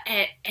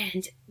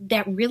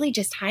that really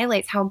just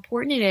highlights how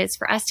important it is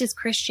for us as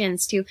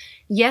Christians to,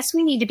 yes,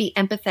 we need to be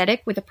empathetic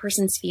with a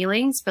person's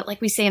feelings, but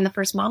like we say in the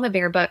first Mama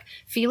Bear book,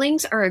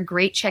 feelings are a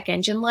great check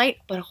engine light,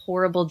 but a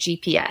horrible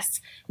GPS.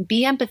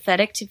 Be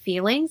empathetic to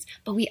feelings,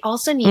 but we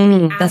also need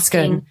to be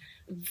asking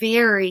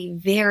very,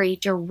 very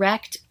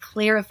direct,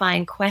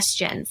 clarifying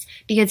questions.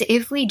 Because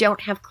if we don't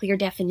have clear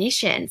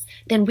definitions,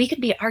 then we could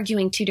be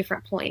arguing two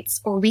different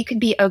points, or we could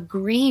be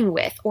agreeing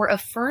with or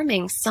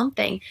affirming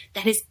something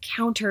that is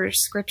counter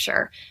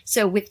scripture.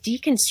 So with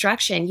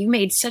deconstruction, you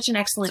made such an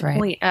excellent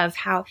point of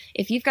how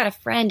if you've got a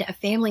friend, a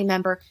family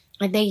member,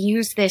 and they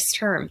use this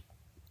term,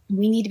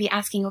 we need to be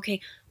asking,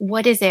 okay,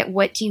 what is it?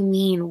 What do you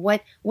mean?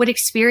 What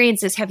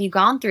experiences have you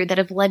gone through that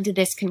have led to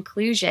this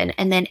conclusion?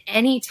 And then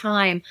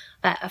anytime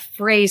a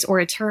phrase or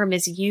a term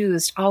is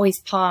used, always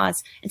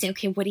pause and say,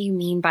 okay, what do you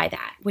mean by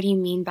that? What do you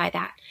mean by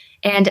that?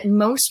 And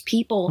most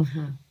people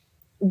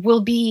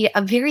will be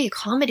very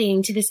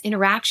accommodating to this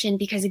interaction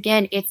because,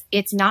 again,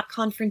 it's not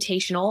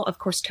confrontational. Of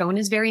course, tone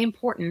is very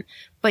important,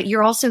 but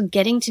you're also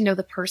getting to know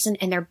the person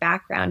and their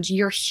background.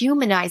 You're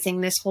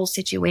humanizing this whole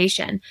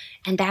situation.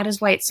 And that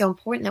is why it's so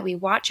important that we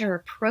watch our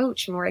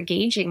approach when we're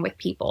engaging with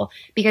people.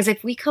 Because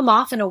if we come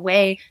off in a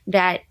way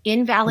that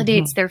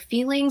invalidates their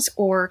feelings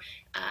or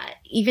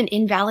even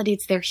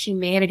invalidates their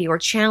humanity or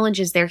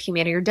challenges their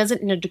humanity or does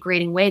it in a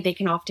degrading way, they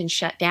can often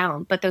shut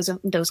down. But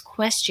those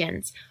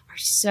questions are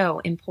so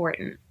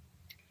important.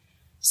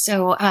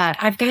 So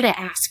I've got to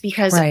ask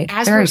because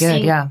as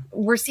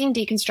we're seeing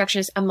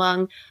deconstructionists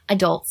among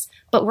adults,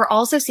 but we're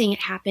also seeing it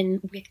happen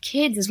with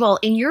kids as well.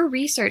 In your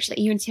research that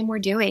you and Tim were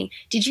doing,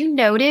 did you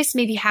notice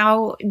maybe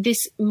how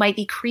this might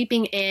be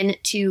creeping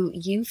into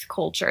youth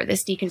culture,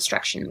 this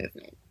deconstruction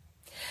movement?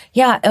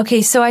 Yeah.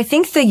 Okay. So I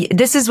think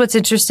this is what's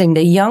interesting.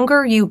 The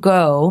younger you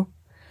go,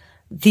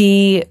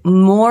 the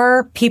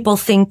more people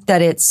think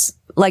that it's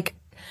like,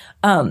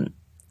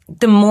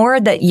 the more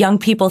that young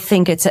people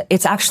think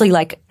it's actually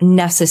like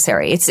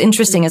necessary. It's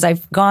interesting as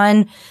I've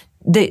gone,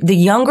 the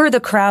younger the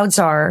crowds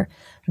are,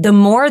 the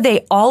more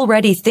they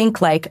already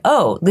think like,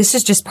 oh, this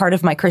is just part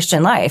of my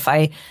Christian life.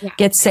 I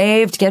get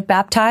saved, get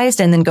baptized,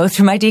 and then go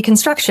through my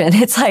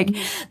deconstruction. It's like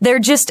they're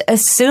just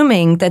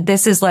assuming that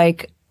this is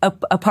like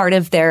a part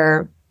of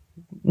their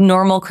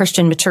normal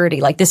Christian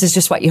maturity. Like this is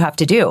just what you have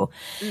to do.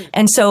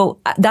 And so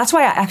that's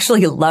why I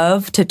actually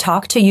love to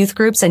talk to youth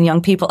groups and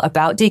young people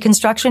about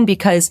deconstruction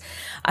because,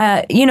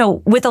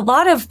 with a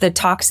lot of the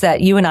talks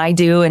that you and I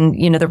do and,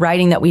 the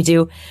writing that we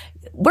do,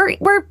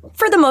 we're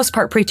for the most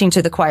part preaching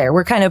to the choir.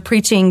 We're kind of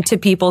preaching to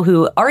people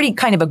who already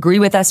kind of agree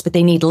with us, but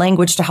they need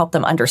language to help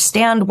them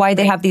understand why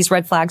they have these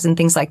red flags and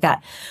things like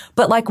that.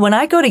 But like when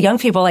I go to young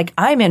people, like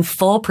I'm in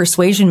full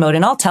persuasion mode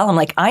and I'll tell them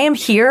like, I am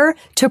here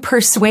to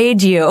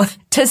persuade you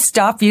to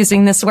stop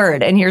using this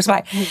word. And here's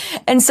why.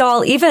 And so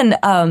I'll even,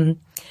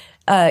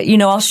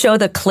 I'll show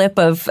the clip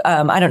of,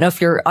 I don't know if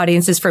your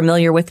audience is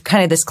familiar with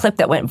kind of this clip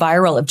that went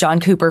viral of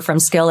John Cooper from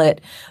Skillet,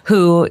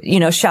 who,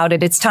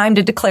 shouted, it's time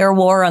to declare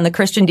war on the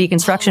Christian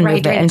deconstruction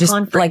movement. And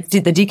just like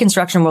the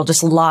deconstruction world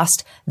just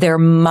lost their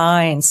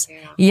minds.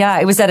 Yeah.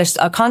 It was at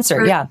a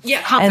concert. Concert.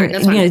 And,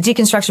 the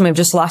deconstruction movement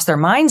just lost their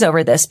minds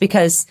over this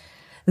because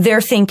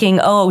they're thinking,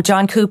 oh,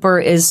 John Cooper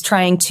is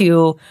trying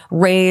to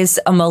raise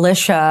a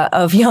militia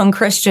of young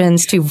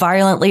Christians to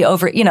violently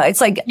it's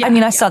like,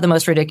 I saw the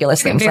most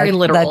ridiculous things. Very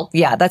literal.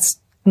 That's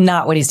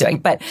not what he's doing.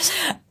 But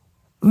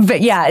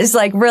yeah, it's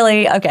like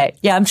really, okay.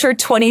 Yeah, I'm sure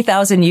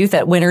 20,000 youth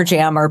at Winter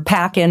Jam are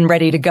packing,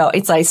 ready to go.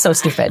 It's like so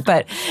stupid.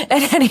 But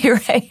at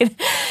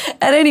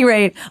any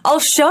rate, I'll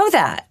show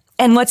that.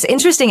 And what's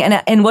interesting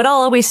and what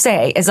I'll always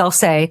say is I'll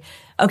say,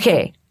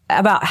 okay,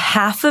 about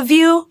half of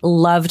you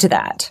loved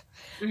that.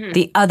 Mm-hmm.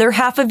 The other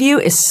half of you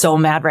is so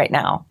mad right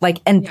now.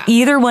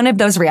 Either one of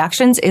those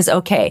reactions is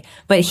okay.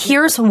 But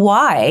here's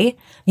why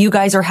you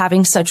guys are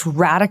having such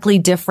radically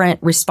different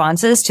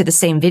responses to the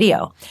same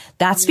video.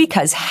 That's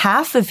because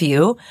half of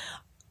you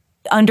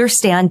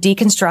understand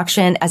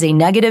deconstruction as a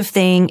negative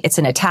thing. It's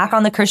an attack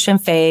on the Christian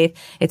faith.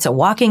 It's a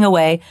walking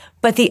away.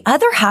 But the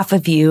other half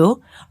of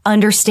you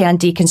understand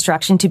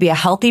deconstruction to be a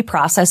healthy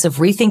process of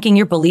rethinking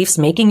your beliefs,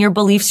 making your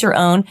beliefs your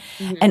own.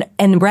 Mm-hmm.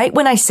 And right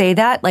when I say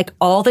that,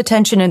 all the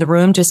tension in the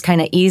room just kind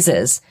of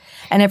eases.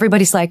 And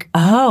everybody's like,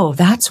 oh,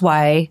 that's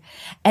why.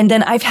 And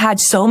then I've had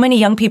so many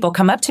young people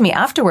come up to me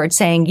afterwards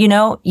saying,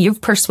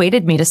 you've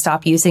persuaded me to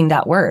stop using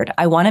that word.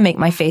 I want to make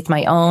my faith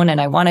my own,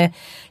 and I want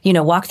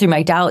to, walk through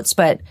my doubts,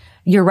 but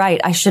you're right.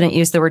 I shouldn't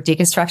use the word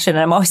deconstruction. And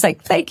I'm always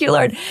like, thank you,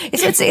 Lord.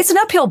 It's an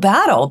uphill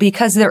battle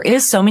because there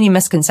is so many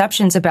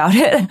misconceptions about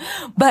it.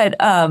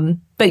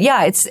 But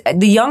yeah, it's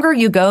the younger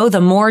you go, the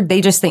more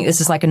they just think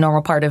this is like a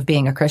normal part of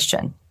being a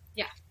Christian.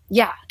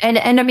 Yeah. And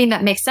I mean,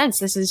 that makes sense.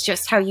 This is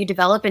just how you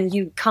develop and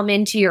you come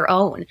into your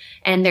own.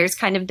 And there's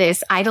kind of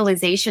this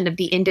idolization of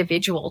the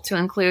individual to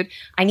include,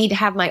 I need to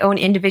have my own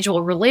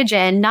individual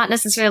religion, not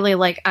necessarily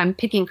like I'm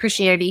picking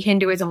Christianity,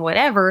 Hinduism,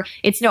 whatever.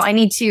 It's no, I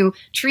need to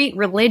treat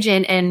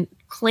religion and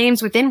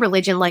claims within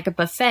religion like a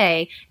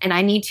buffet, and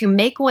I need to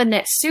make one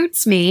that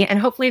suits me, and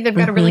hopefully they've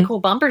got a really cool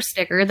bumper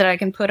sticker that I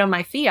can put on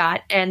my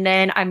Fiat, and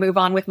then I move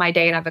on with my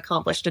day and I've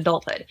accomplished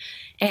adulthood.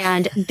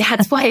 And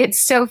that's why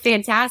it's so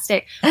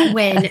fantastic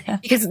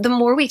because the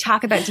more we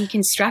talk about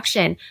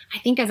deconstruction, I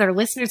think as our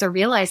listeners are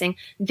realizing,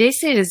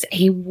 this is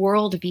a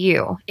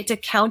worldview. It's a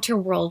counter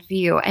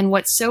worldview. And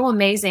what's so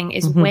amazing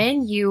is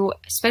when you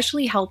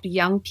especially help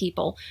young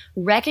people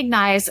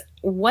recognize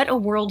what a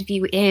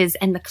worldview is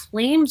and the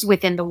claims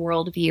within the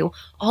worldview,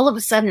 all of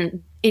a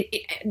sudden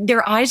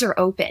their eyes are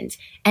opened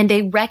and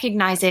they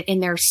recognize it in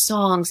their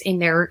songs, in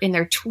their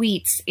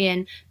tweets,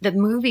 in the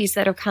movies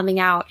that are coming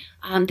out,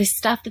 the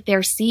stuff that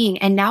they're seeing.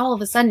 And now all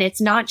of a sudden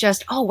it's not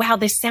just, oh, wow,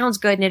 this sounds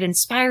good and it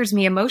inspires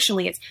me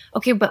emotionally. It's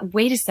okay, but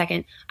wait a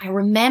second. I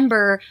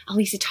remember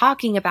Alisa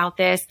talking about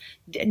this.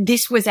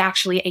 This was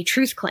actually a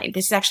truth claim.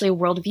 This is actually a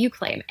worldview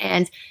claim.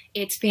 And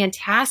it's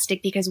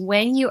fantastic because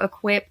when you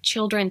equip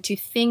children to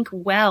think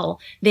well,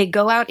 they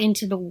go out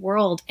into the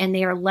world and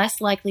they are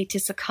less likely to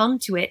succumb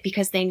to it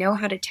because they know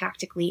how to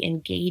tactically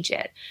engage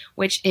it,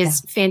 which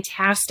is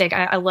fantastic.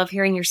 I love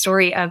hearing your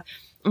story of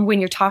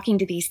when you're talking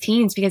to these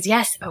teens, because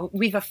yes,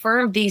 we've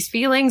affirmed these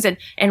feelings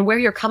and where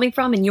you're coming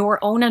from and your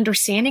own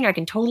understanding. I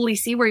can totally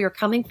see where you're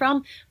coming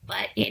from,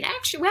 but in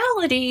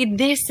actuality,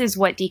 this is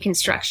what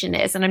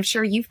deconstruction is. And I'm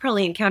sure you've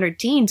probably encountered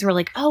teens who are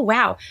like, oh,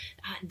 wow,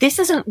 this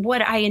isn't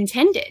what I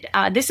intended.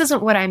 This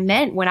isn't what I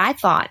meant when I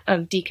thought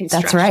of deconstruction.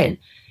 That's right.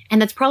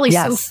 And that's probably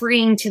so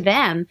freeing to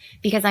them,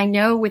 because I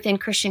know within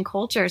Christian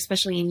culture,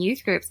 especially in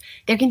youth groups,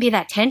 there can be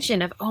that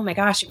tension of, oh my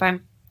gosh,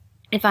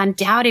 if I'm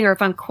doubting or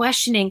if I'm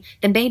questioning,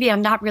 then maybe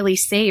I'm not really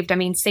saved. I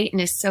mean, Satan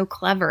is so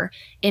clever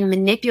in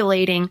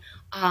manipulating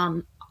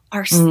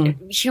our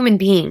human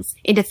beings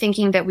into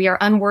thinking that we are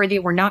unworthy,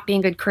 we're not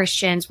being good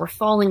Christians, we're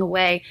falling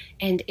away.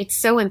 And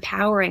it's so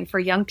empowering for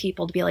young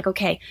people to be like,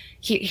 okay,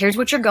 here's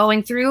what you're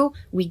going through.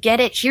 We get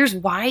it. Here's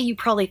why you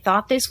probably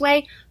thought this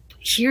way.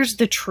 Here's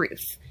the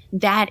truth.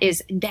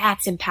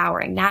 That's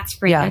empowering. That's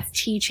freeing. That's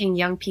teaching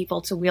young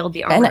people to wield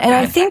the armor and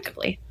I think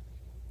effectively.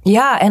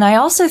 Yeah. And I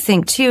also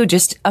think too,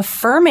 just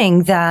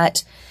affirming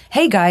that,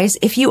 hey guys,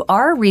 if you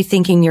are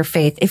rethinking your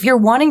faith, if you're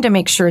wanting to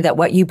make sure that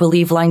what you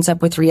believe lines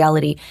up with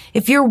reality,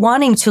 if you're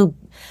wanting to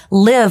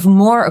live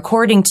more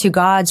according to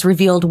God's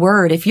revealed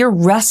word, if you're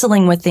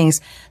wrestling with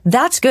things,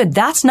 that's good.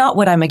 That's not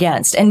what I'm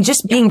against. And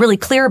just being really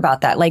clear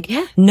about that.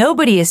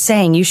 Nobody is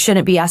saying you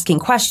shouldn't be asking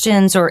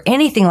questions or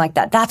anything like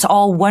that. That's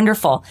all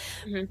wonderful.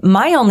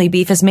 My only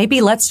beef is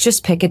maybe let's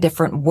just pick a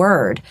different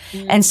word.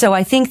 And so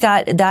I think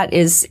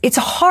it's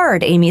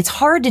hard, Amy. It's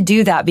hard to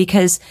do that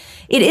because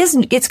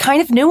it's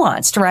kind of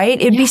nuanced, right?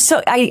 It'd be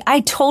so,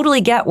 I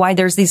totally get why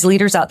there's these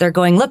leaders out there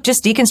going, look,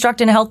 just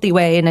deconstruct in a healthy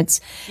way. And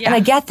and I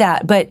get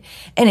that,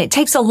 and it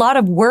takes a lot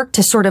of work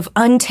to sort of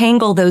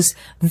untangle those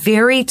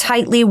very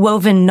tightly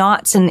woven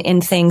knots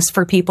in things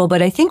for people.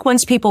 But I think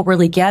once people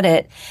really get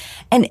it,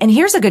 and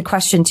here's a good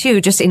question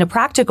too, just in a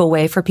practical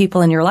way for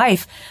people in your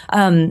life.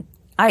 I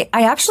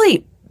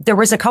actually, there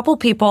was a couple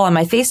people on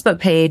my Facebook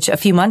page a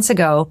few months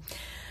ago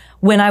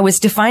when I was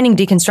defining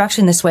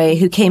deconstruction this way,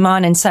 who came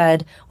on and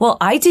said, well,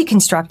 I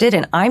deconstructed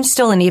and I'm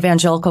still an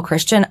evangelical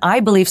Christian. I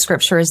believe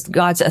scripture is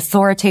God's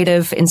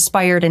authoritative,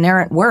 inspired,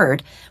 inerrant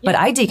word, but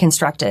I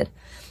deconstructed.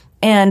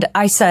 And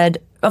I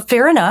said,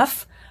 fair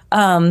enough.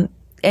 And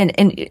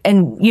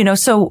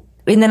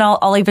then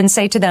I'll even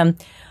say to them,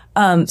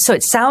 so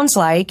it sounds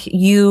like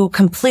you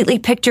completely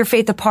picked your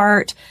faith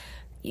apart,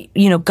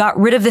 got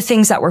rid of the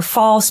things that were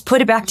false,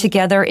 put it back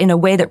together in a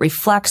way that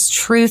reflects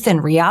truth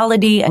and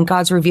reality and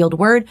God's revealed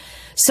word.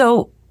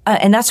 So,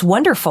 and that's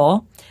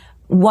wonderful.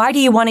 Why do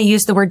you want to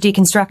use the word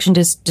deconstruction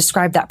to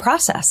describe that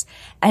process?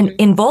 And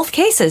in both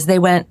cases, they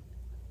went,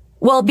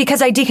 well,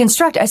 because I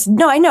deconstruct. I said,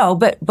 no, I know,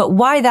 but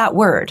why that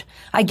word?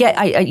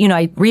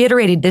 I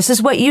reiterated, this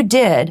is what you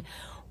did.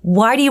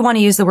 why do you want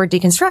to use the word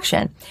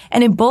deconstruction?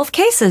 And in both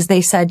cases,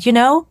 they said,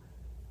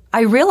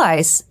 I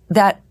realize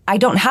that I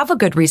don't have a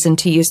good reason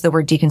to use the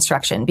word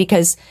deconstruction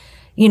because,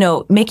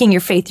 making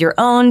your faith your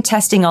own,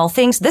 testing all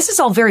things, this is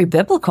all very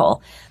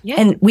biblical. Yeah.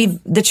 And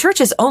the church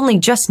has only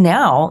just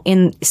now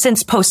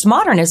since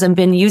postmodernism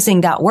been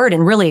using that word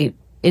and really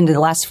into the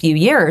last few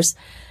years.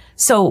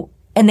 So,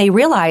 and they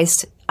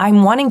realized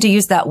I'm wanting to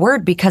use that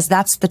word because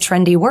that's the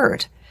trendy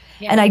word.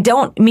 Yeah.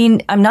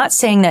 And I'm not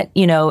saying that,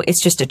 it's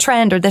just a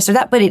trend or this or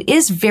that, but it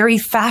is very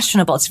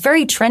fashionable. It's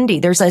very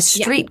trendy. There's a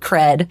street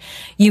cred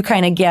you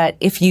kind of get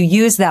if you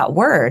use that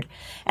word.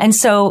 And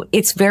so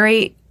it's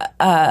very,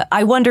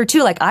 I wonder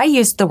too, like I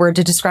used the word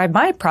to describe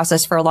my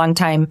process for a long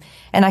time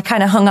and I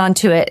kind of hung on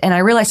to it and I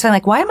realized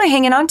why am I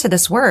hanging on to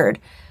this word?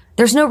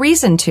 There's no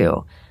reason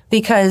to,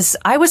 because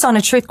I was on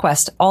a truth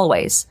quest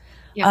always.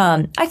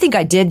 Yeah. I think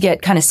I did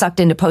get kind of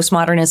sucked into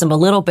postmodernism a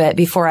little bit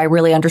before I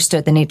really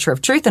understood the nature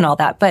of truth and all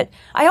that. But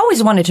I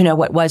always wanted to know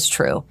what was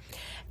true.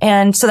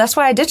 And so that's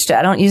why I ditched it.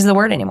 I don't use the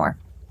word anymore.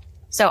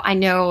 So I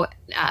know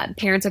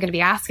parents are going to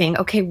be asking,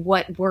 okay,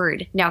 what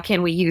word now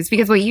can we use?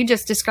 Because what you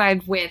just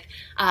described with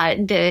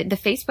the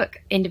Facebook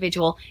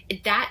individual,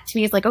 that to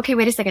me is like, okay,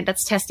 wait a second,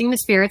 that's testing the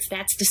spirits,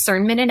 that's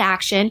discernment in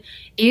action.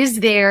 Is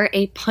there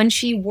a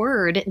punchy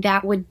word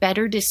that would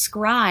better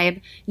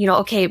describe,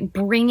 okay,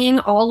 bringing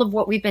all of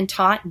what we've been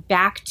taught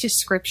back to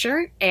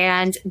Scripture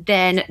and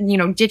then,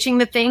 ditching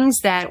the things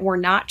that were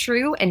not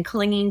true and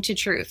clinging to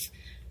truth?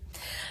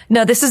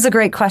 No, this is a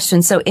great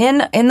question. So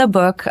in the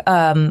book,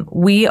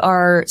 we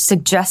are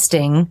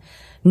suggesting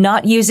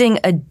not using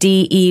a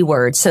DE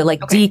word. So like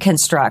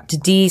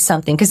deconstruct, D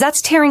something, because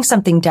that's tearing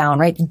something down,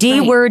 right?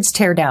 D words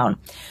tear down.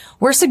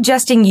 We're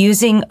suggesting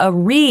using a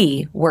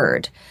re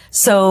word.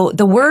 So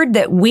the word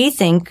that we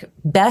think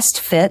best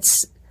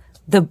fits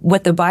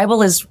what the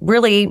Bible is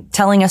really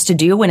telling us to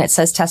do when it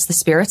says test the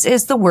spirits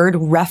is the word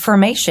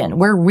reformation.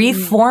 We're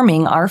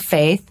reforming our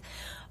faith,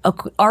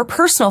 our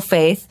personal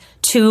faith,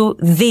 to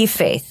the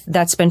faith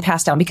that's been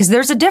passed down, because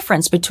there's a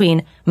difference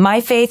between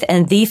my faith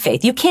and the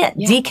faith. You can't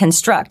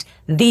deconstruct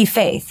the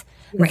faith.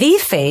 Right. The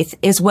faith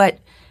is what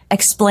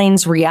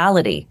explains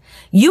reality.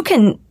 You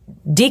can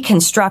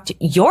deconstruct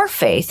your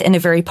faith in a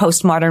very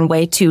postmodern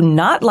way to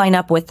not line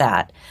up with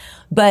that.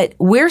 But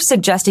we're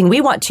suggesting we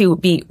want to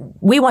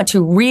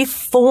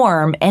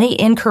reform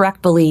any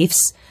incorrect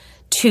beliefs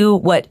to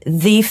what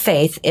the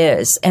faith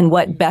is and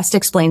what best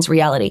explains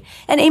reality.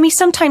 And Amy,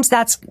 sometimes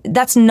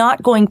that's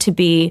not going to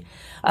be,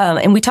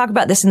 and we talk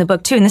about this in the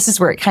book too, and this is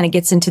where it kind of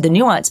gets into the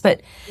nuance,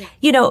 but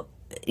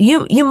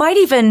you might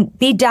even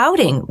be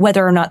doubting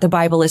whether or not the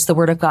Bible is the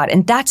Word of God,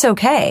 and that's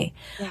okay.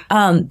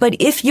 Yeah. But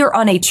if you're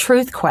on a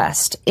truth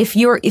quest, if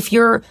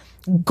your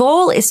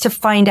goal is to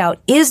find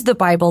out, is the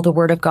Bible the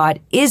Word of God?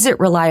 Is it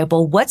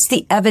reliable? What's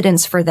the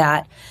evidence for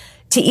that?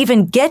 To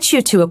even get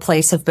you to a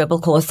place of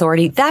biblical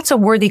authority, that's a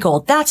worthy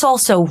goal. That's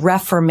also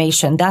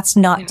reformation. That's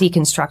not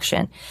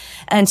deconstruction.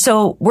 And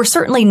so we're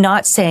certainly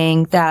not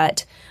saying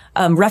that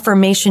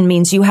reformation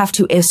means you have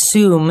to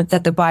assume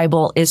that the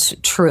Bible is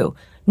true.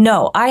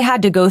 No, I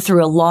had to go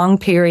through a long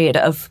period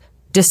of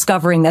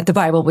discovering that the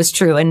Bible was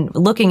true and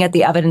looking at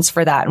the evidence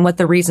for that and what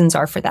the reasons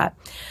are for that.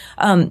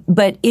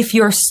 But if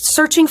you're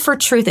searching for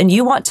truth and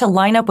you want to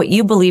line up what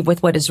you believe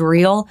with what is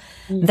real,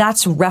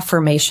 that's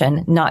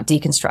reformation, not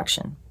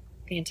deconstruction.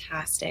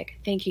 Fantastic.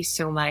 Thank you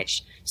so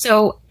much.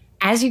 So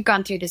as you've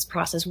gone through this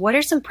process, what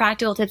are some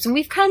practical tips? And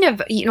we've kind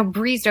of,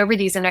 breezed over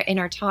these in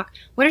our talk.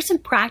 What are some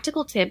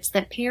practical tips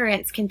that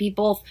parents can be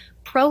both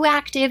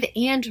proactive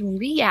and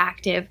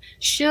reactive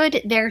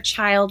should their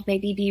child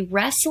maybe be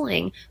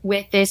wrestling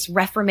with this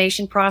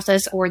reformation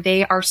process, or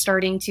they are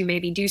starting to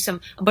maybe do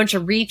a bunch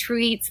of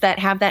retweets that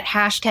have that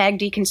hashtag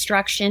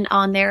deconstruction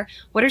on there?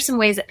 What are some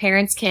ways that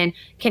parents can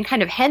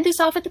kind of head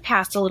this off at the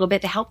past a little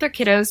bit to help their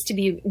kiddos to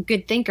be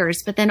good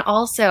thinkers, but then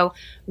also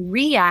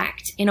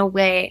react in a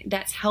way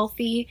that's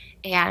healthy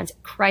and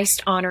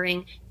Christ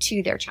honoring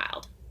to their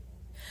child?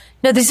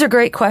 No, these are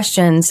great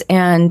questions.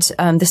 And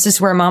this is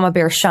where Mama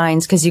Bear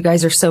shines, because you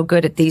guys are so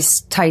good at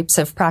these types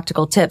of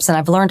practical tips. And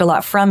I've learned a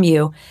lot from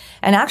you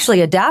and actually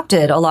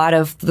adapted a lot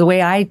of the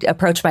way I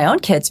approach my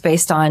own kids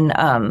based on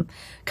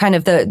kind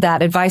of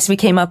that advice we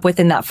came up with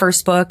in that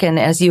first book. And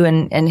as you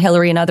and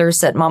Hillary and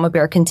others at Mama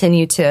Bear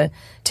continue to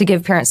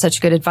give parents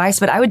such good advice.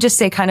 But I would just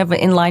say, kind of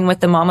in line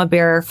with the Mama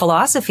Bear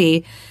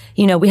philosophy,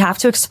 we have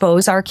to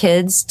expose our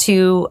kids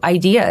to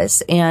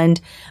ideas. And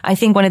I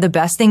think one of the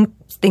best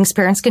things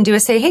parents can do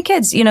is say, hey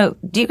kids,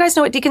 do you guys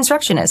know what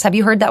deconstruction is? Have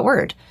you heard that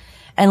word?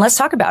 And let's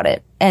talk about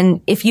it. And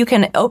if you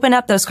can open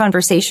up those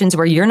conversations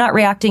where you're not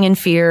reacting in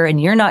fear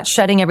and you're not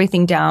shutting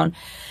everything down,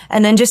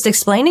 And then just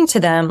explaining to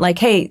them like,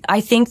 hey,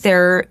 I think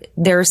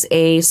there's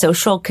a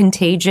social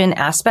contagion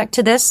aspect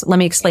to this. Let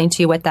me explain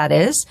to you what that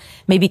is.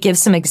 Maybe give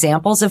some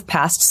examples of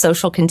past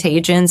social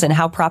contagions and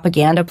how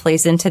propaganda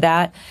plays into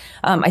that.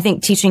 I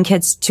think teaching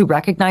kids to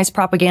recognize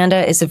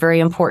propaganda is a very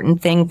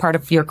important thing, part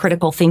of your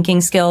critical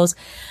thinking skills.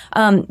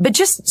 But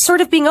just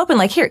sort of being open,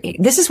 like, here,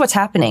 this is what's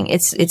happening.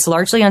 It's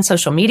largely on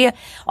social media.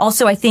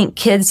 Also, I think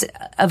kids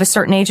of a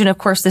certain age, and of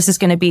course, this is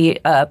going to be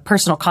a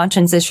personal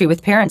conscience issue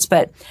with parents,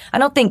 but I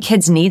don't think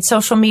kids need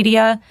social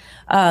media,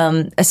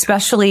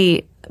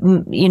 especially,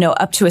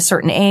 up to a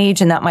certain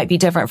age, and that might be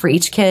different for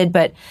each kid.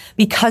 But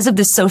because of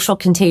the social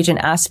contagion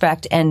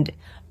aspect, and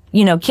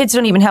kids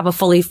don't even have a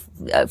fully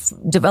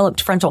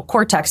developed frontal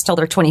cortex till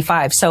they're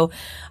 25. So,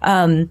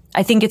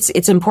 I think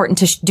it's important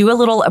to do a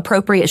little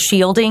appropriate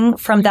shielding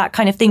from that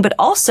kind of thing, but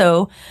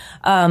also,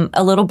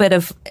 a little bit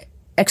of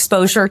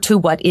exposure to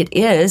what it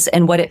is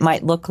and what it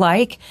might look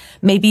like.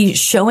 Maybe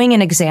showing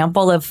an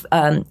example of,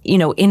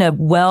 in a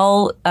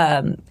well,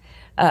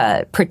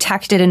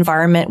 protected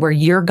environment where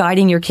you're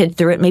guiding your kid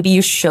through it. Maybe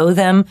you show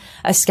them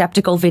a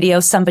skeptical video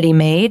somebody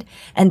made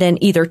and then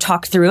either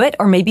talk through it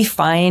or maybe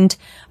find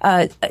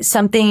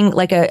something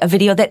like a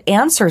video that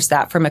answers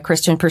that from a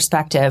Christian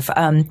perspective.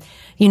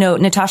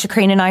 Natasha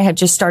Crane and I have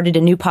just started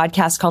a new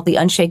podcast called the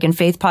Unshaken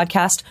Faith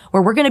Podcast,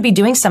 where we're going to be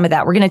doing some of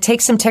that. We're going to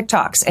take some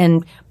TikToks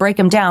and break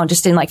them down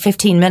just in like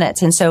 15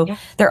 minutes. And so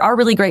there are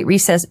really great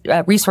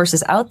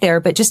resources out there,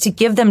 but just to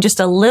give them just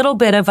a little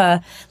bit of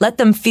let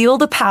them feel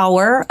the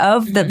power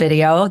of the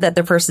video that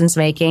the person's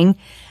making,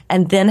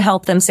 and then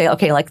help them say,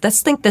 okay, like,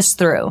 let's think this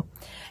through.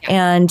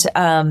 And,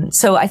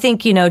 so I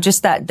think,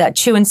 just that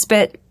chew and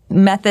spit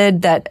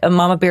method that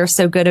Mama Bear is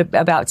so good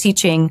about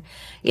teaching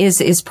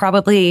is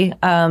probably,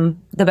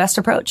 the best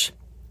approach.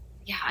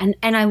 Yeah.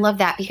 And I love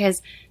that,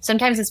 because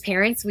sometimes as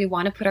parents, we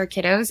want to put our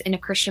kiddos in a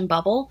Christian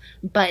bubble,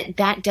 but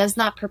that does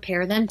not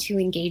prepare them to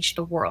engage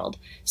the world.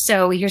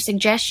 So your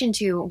suggestion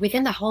to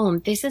within the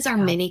home, this is our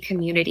mini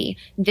community.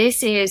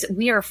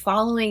 We are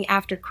following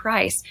after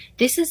Christ.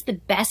 This is the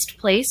best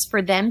place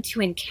for them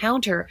to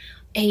encounter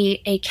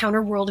a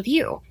counter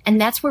worldview.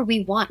 And that's where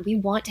we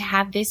want to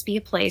have this be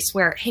a place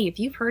where, hey, if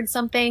you've heard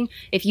something,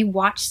 if you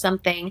watched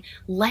something,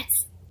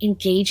 let's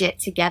engage it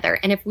together.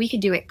 And if we could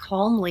do it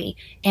calmly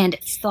and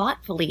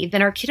thoughtfully,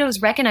 then our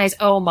kiddos recognize,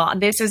 oh, mom,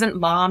 this isn't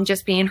mom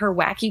just being her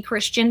wacky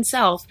Christian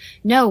self.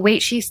 No,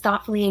 wait, she's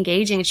thoughtfully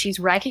engaging and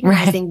she's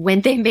recognizing when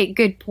they make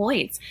good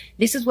points.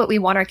 This is what we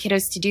want our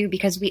kiddos to do,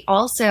 because we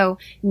also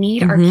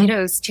need our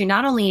kiddos to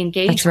not only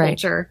engage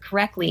culture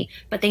correctly,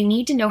 but they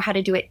need to know how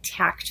to do it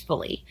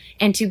tactfully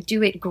and to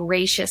do it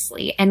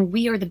graciously. And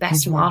we are the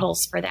best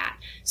models for that.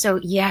 So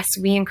yes,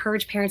 we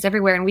encourage parents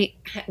everywhere. And we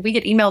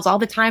get emails all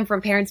the time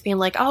from parents being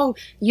like, oh,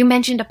 you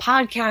mentioned a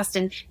podcast,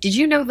 and did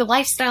you know the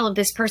lifestyle of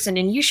this person,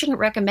 and you shouldn't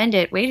recommend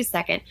it. Wait a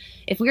second.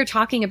 If we're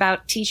talking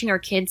about teaching our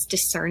kids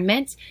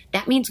discernment,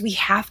 that means we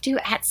have to,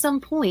 at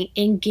some point,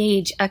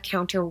 engage a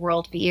counter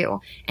worldview.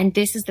 And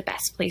this is the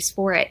best place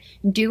for it.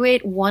 Do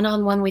it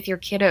one-on-one with your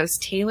kiddos.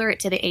 Tailor it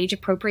to the age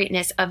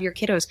appropriateness of your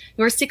kiddos.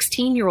 Your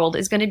 16-year-old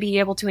is going to be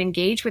able to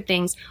engage with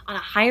things on a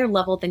higher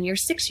level than your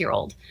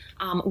 6-year-old.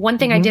 One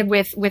thing I did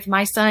with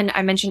my son,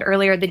 I mentioned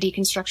earlier, the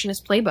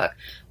Deconstructionist Playbook.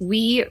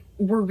 We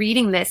were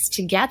reading this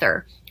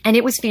together, and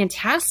it was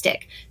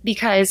fantastic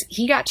because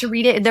he got to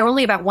read it. They're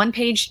only about one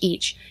page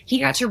each. He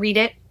got to read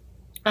it.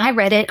 I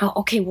read it. Oh,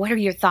 okay. What are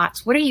your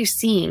thoughts? What are you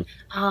seeing?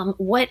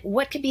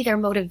 What could be their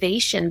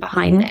motivation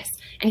behind this?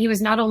 And he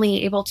was not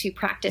only able to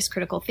practice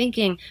critical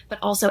thinking, but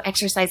also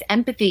exercise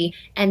empathy.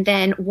 And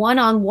then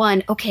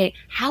one-on-one, okay,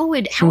 how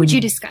would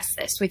you discuss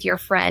this with your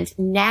friend?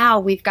 Now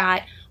we've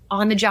got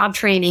on-the-job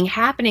training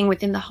happening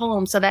within the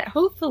home, so that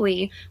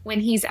hopefully when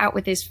he's out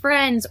with his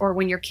friends or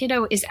when your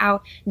kiddo is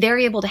out, they're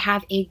able to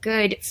have a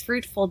good,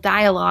 fruitful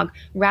dialogue,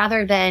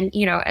 rather than,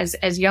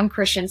 as young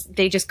Christians,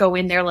 they just go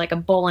in there like a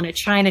bull in a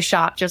china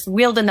shop, just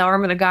wielding the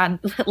arm of God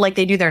like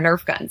they do their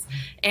Nerf guns.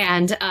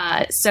 And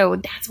so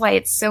that's why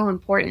it's so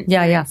important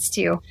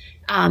to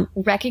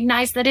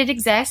recognize that it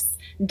exists,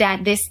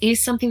 that this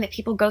is something that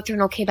people go through,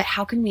 and okay, but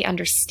how can we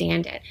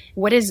understand it?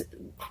 What does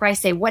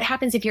Christ say? What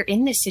happens if you're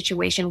in this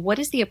situation? What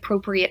is the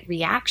appropriate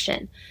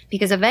reaction?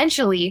 Because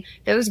eventually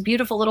those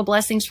beautiful little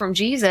blessings from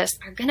Jesus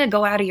are going to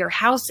go out of your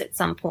house at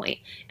some point.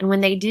 And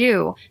when they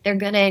do, they're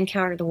going to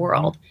encounter the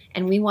world,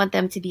 and we want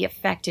them to be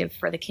effective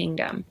for the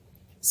kingdom.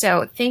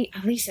 So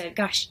Alisa,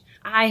 gosh,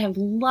 I have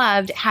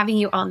loved having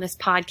you on this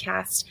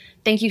podcast.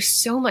 Thank you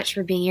so much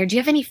for being here. Do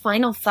you have any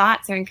final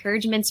thoughts or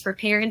encouragements for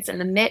parents in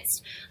the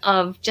midst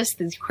of just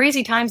these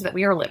crazy times that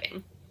we are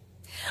living?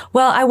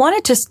 Well, I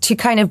wanted to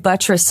kind of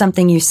buttress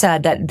something you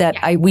said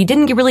we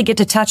didn't really get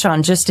to touch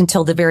on just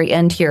until the very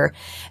end here.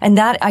 And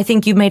that, I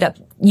think you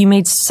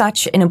made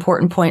such an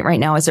important point right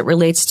now as it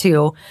relates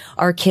to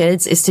our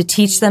kids, is to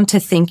teach them to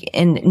think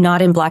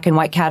not in black and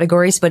white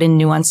categories, but in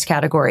nuanced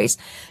categories.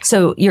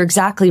 So you're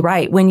exactly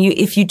right.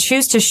 If you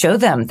choose to show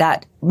them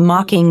that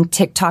mocking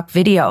TikTok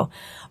video,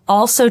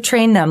 also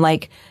train them,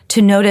 like,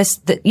 to notice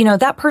that,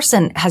 that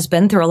person has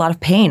been through a lot of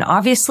pain.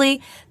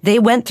 Obviously, they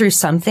went through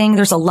something.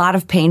 There's a lot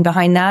of pain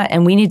behind that,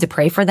 and we need to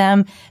pray for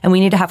them, and we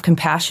need to have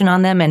compassion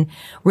on them and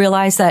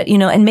realize that,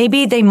 and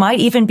maybe they might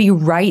even be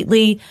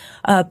rightly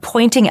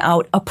pointing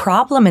out a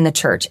problem in the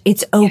church.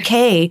 It's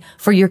okay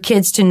for your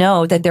kids to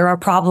know that there are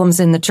problems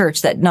in the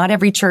church, that not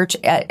every church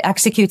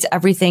executes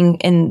everything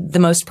in the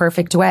most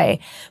perfect way,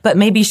 but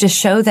maybe just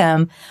show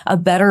them a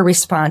better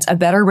response. A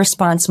better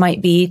response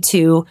might be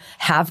to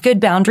have good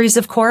boundaries,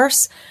 of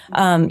course.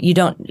 You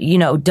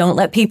don't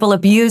let people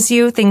abuse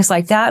you, things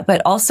like that.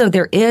 But also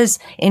there is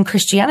in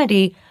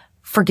Christianity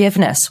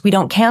forgiveness. We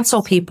don't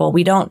cancel people.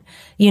 We don't,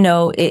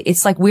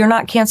 it's like we're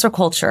not cancel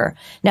culture.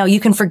 Now you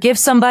can forgive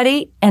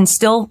somebody and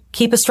still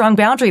keep a strong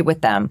boundary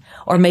with them.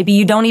 Or maybe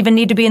you don't even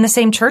need to be in the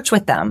same church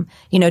with them,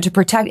 to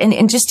protect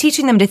and just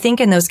teaching them to think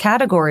in those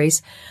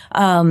categories,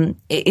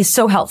 is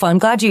so helpful. I'm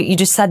glad you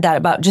just said that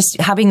about just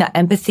having that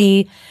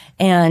empathy.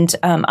 And,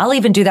 I'll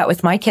even do that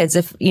with my kids.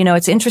 If,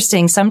 it's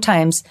interesting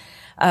sometimes,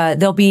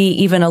 they'll be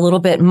even a little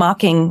bit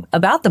mocking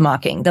about the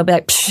mocking. They'll be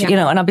like, Psh,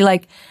 and I'll be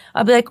like,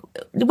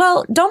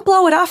 well, don't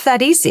blow it off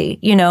that easy.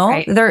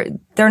 Right.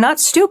 They're not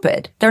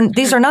stupid.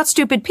 These are not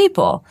stupid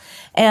people.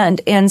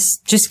 And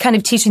just kind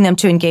of teaching them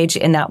to engage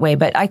in that way.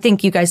 But I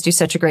think you guys do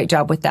such a great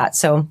job with that.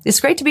 So it's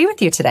great to be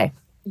with you today.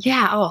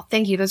 Yeah. Oh,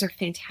 thank you. Those are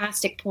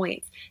fantastic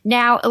points.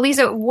 Now,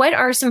 Alisa, what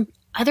are some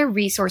other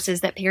resources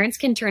that parents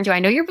can turn to? I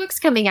know your book's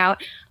coming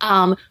out.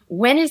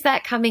 When is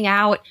that coming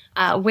out?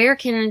 Where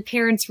can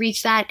parents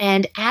reach that?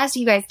 And as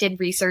you guys did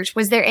research,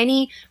 was there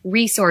any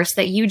resource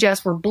that you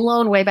just were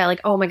blown away by,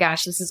 like, oh my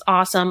gosh, this is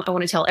awesome, I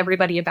want to tell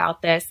everybody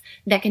about this,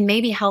 that can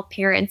maybe help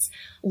parents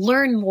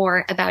learn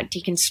more about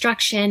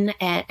deconstruction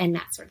and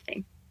that sort of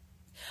thing?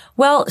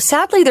 Well,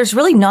 sadly, there's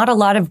really not a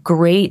lot of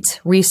great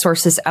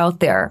resources out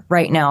there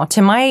right now. To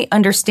my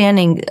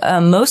understanding,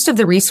 most of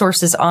the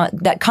resources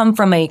that come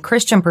from a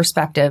Christian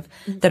perspective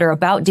that are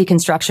about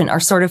deconstruction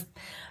are sort of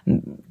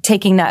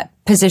taking that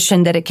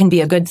position that it can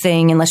be a good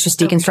thing and let's just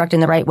deconstruct in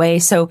the right way.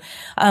 So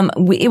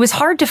it was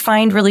hard to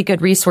find really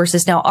good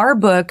resources. Now, our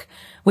book,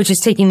 which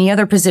is taking the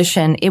other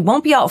position, it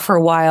won't be out for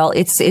a while.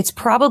 It's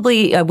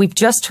probably, we've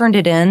just turned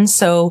it in.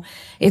 So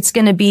it's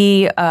going to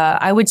be,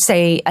 I would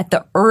say at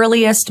the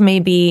earliest,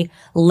 maybe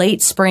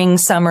late spring,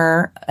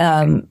 summer,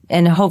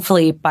 and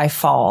hopefully by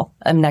fall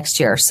of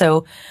next year.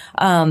 So,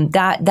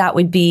 that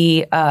would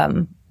be,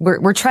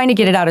 we're trying to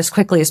get it out as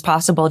quickly as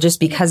possible just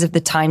because of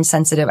the time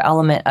sensitive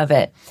element of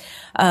it.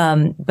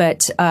 I'm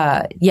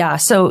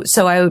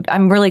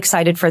really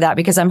excited for that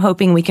because I'm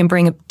hoping we can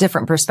bring a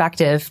different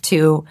perspective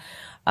to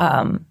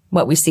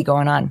what we see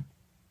going on.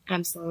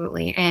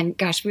 Absolutely. And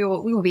gosh, we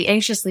will be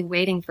anxiously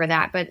waiting for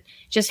that. But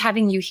just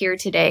having you here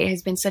today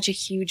has been such a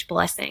huge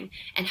blessing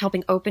and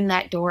helping open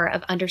that door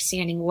of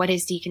understanding what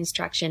is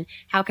deconstruction,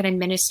 how can I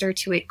minister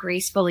to it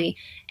gracefully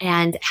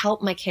and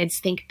help my kids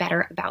think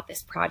better about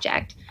this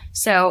project.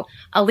 So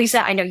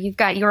Alisa, I know you've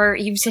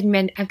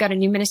said I've got a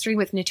new ministry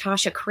with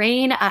Natasha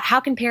Crane.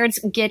 How can parents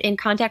get in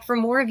contact for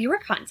more of your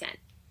content?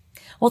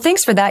 Well,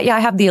 thanks for that. Yeah, I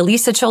have the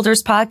Alisa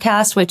Childers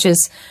podcast, which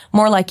is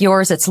more like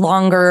yours. It's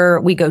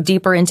longer. We go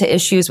deeper into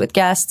issues with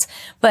guests.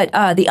 But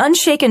the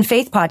Unshaken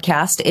Faith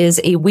podcast is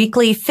a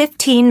weekly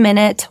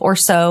 15-minute or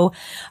so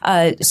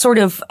sort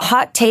of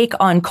hot take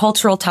on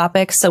cultural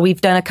topics. So we've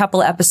done a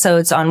couple of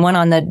episodes on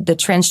the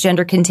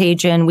transgender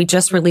contagion. We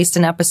just released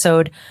an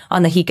episode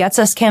on the He Gets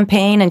Us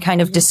campaign and kind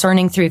of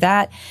discerning through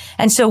that.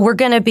 And so we're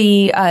going to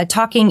be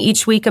talking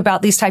each week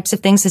about these types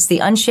of things. It's the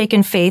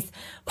Unshaken Faith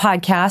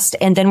podcast.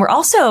 And then we're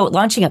also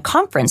launching a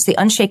conference, the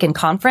Unshaken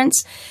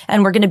Conference.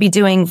 And we're going to be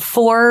doing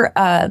 4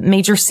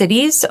 major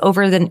cities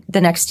over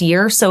the next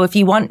year. So if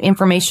you want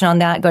information on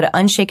that, go to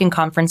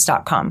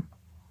unshakenconference.com.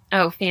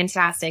 Oh,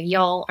 fantastic.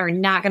 Y'all are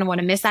not going to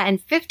want to miss that. In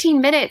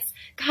 15 minutes,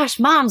 gosh,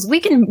 moms, we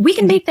can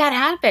make that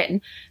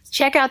happen.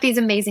 Check out these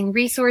amazing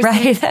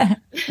resources. Right.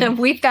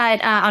 We've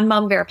got on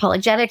Mama Bear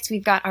Apologetics,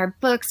 we've got our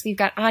books, we've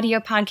got audio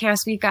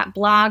podcasts, we've got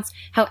blogs.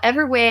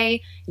 However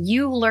way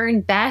you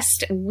learn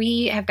best,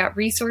 we have got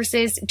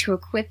resources to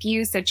equip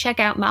you. So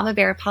check out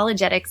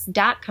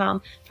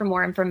mamabearapologetics.com for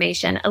more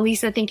information.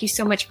 Alisa, thank you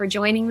so much for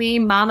joining me.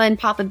 Mama and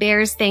Papa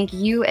Bears, thank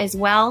you as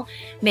well.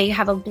 May you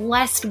have a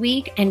blessed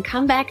week and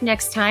come back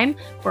next time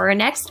for our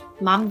next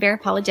Mama Bear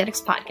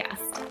Apologetics podcast.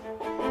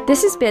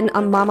 This has been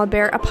a Mama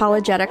Bear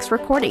Apologetics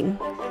recording.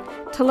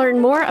 To learn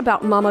more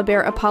about Mama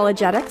Bear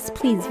Apologetics,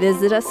 please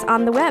visit us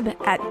on the web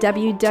at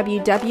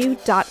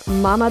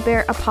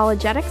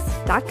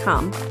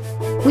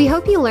www.mamabearapologetics.com. We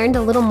hope you learned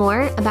a little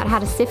more about how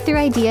to sift through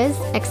ideas,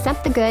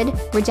 accept the good,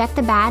 reject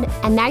the bad,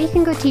 and now you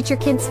can go teach your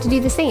kids to do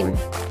the same.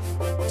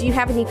 Do you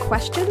have any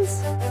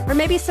questions? Or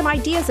maybe some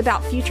ideas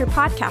about future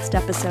podcast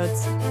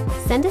episodes?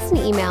 Send us an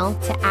email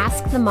to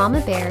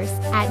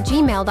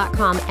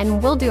askthemamabears@gmail.com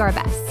and we'll do our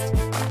best.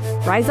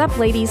 Rise up,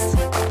 ladies.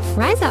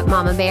 Rise up,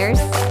 Mama Bears.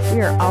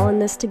 We are all in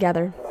this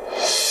together.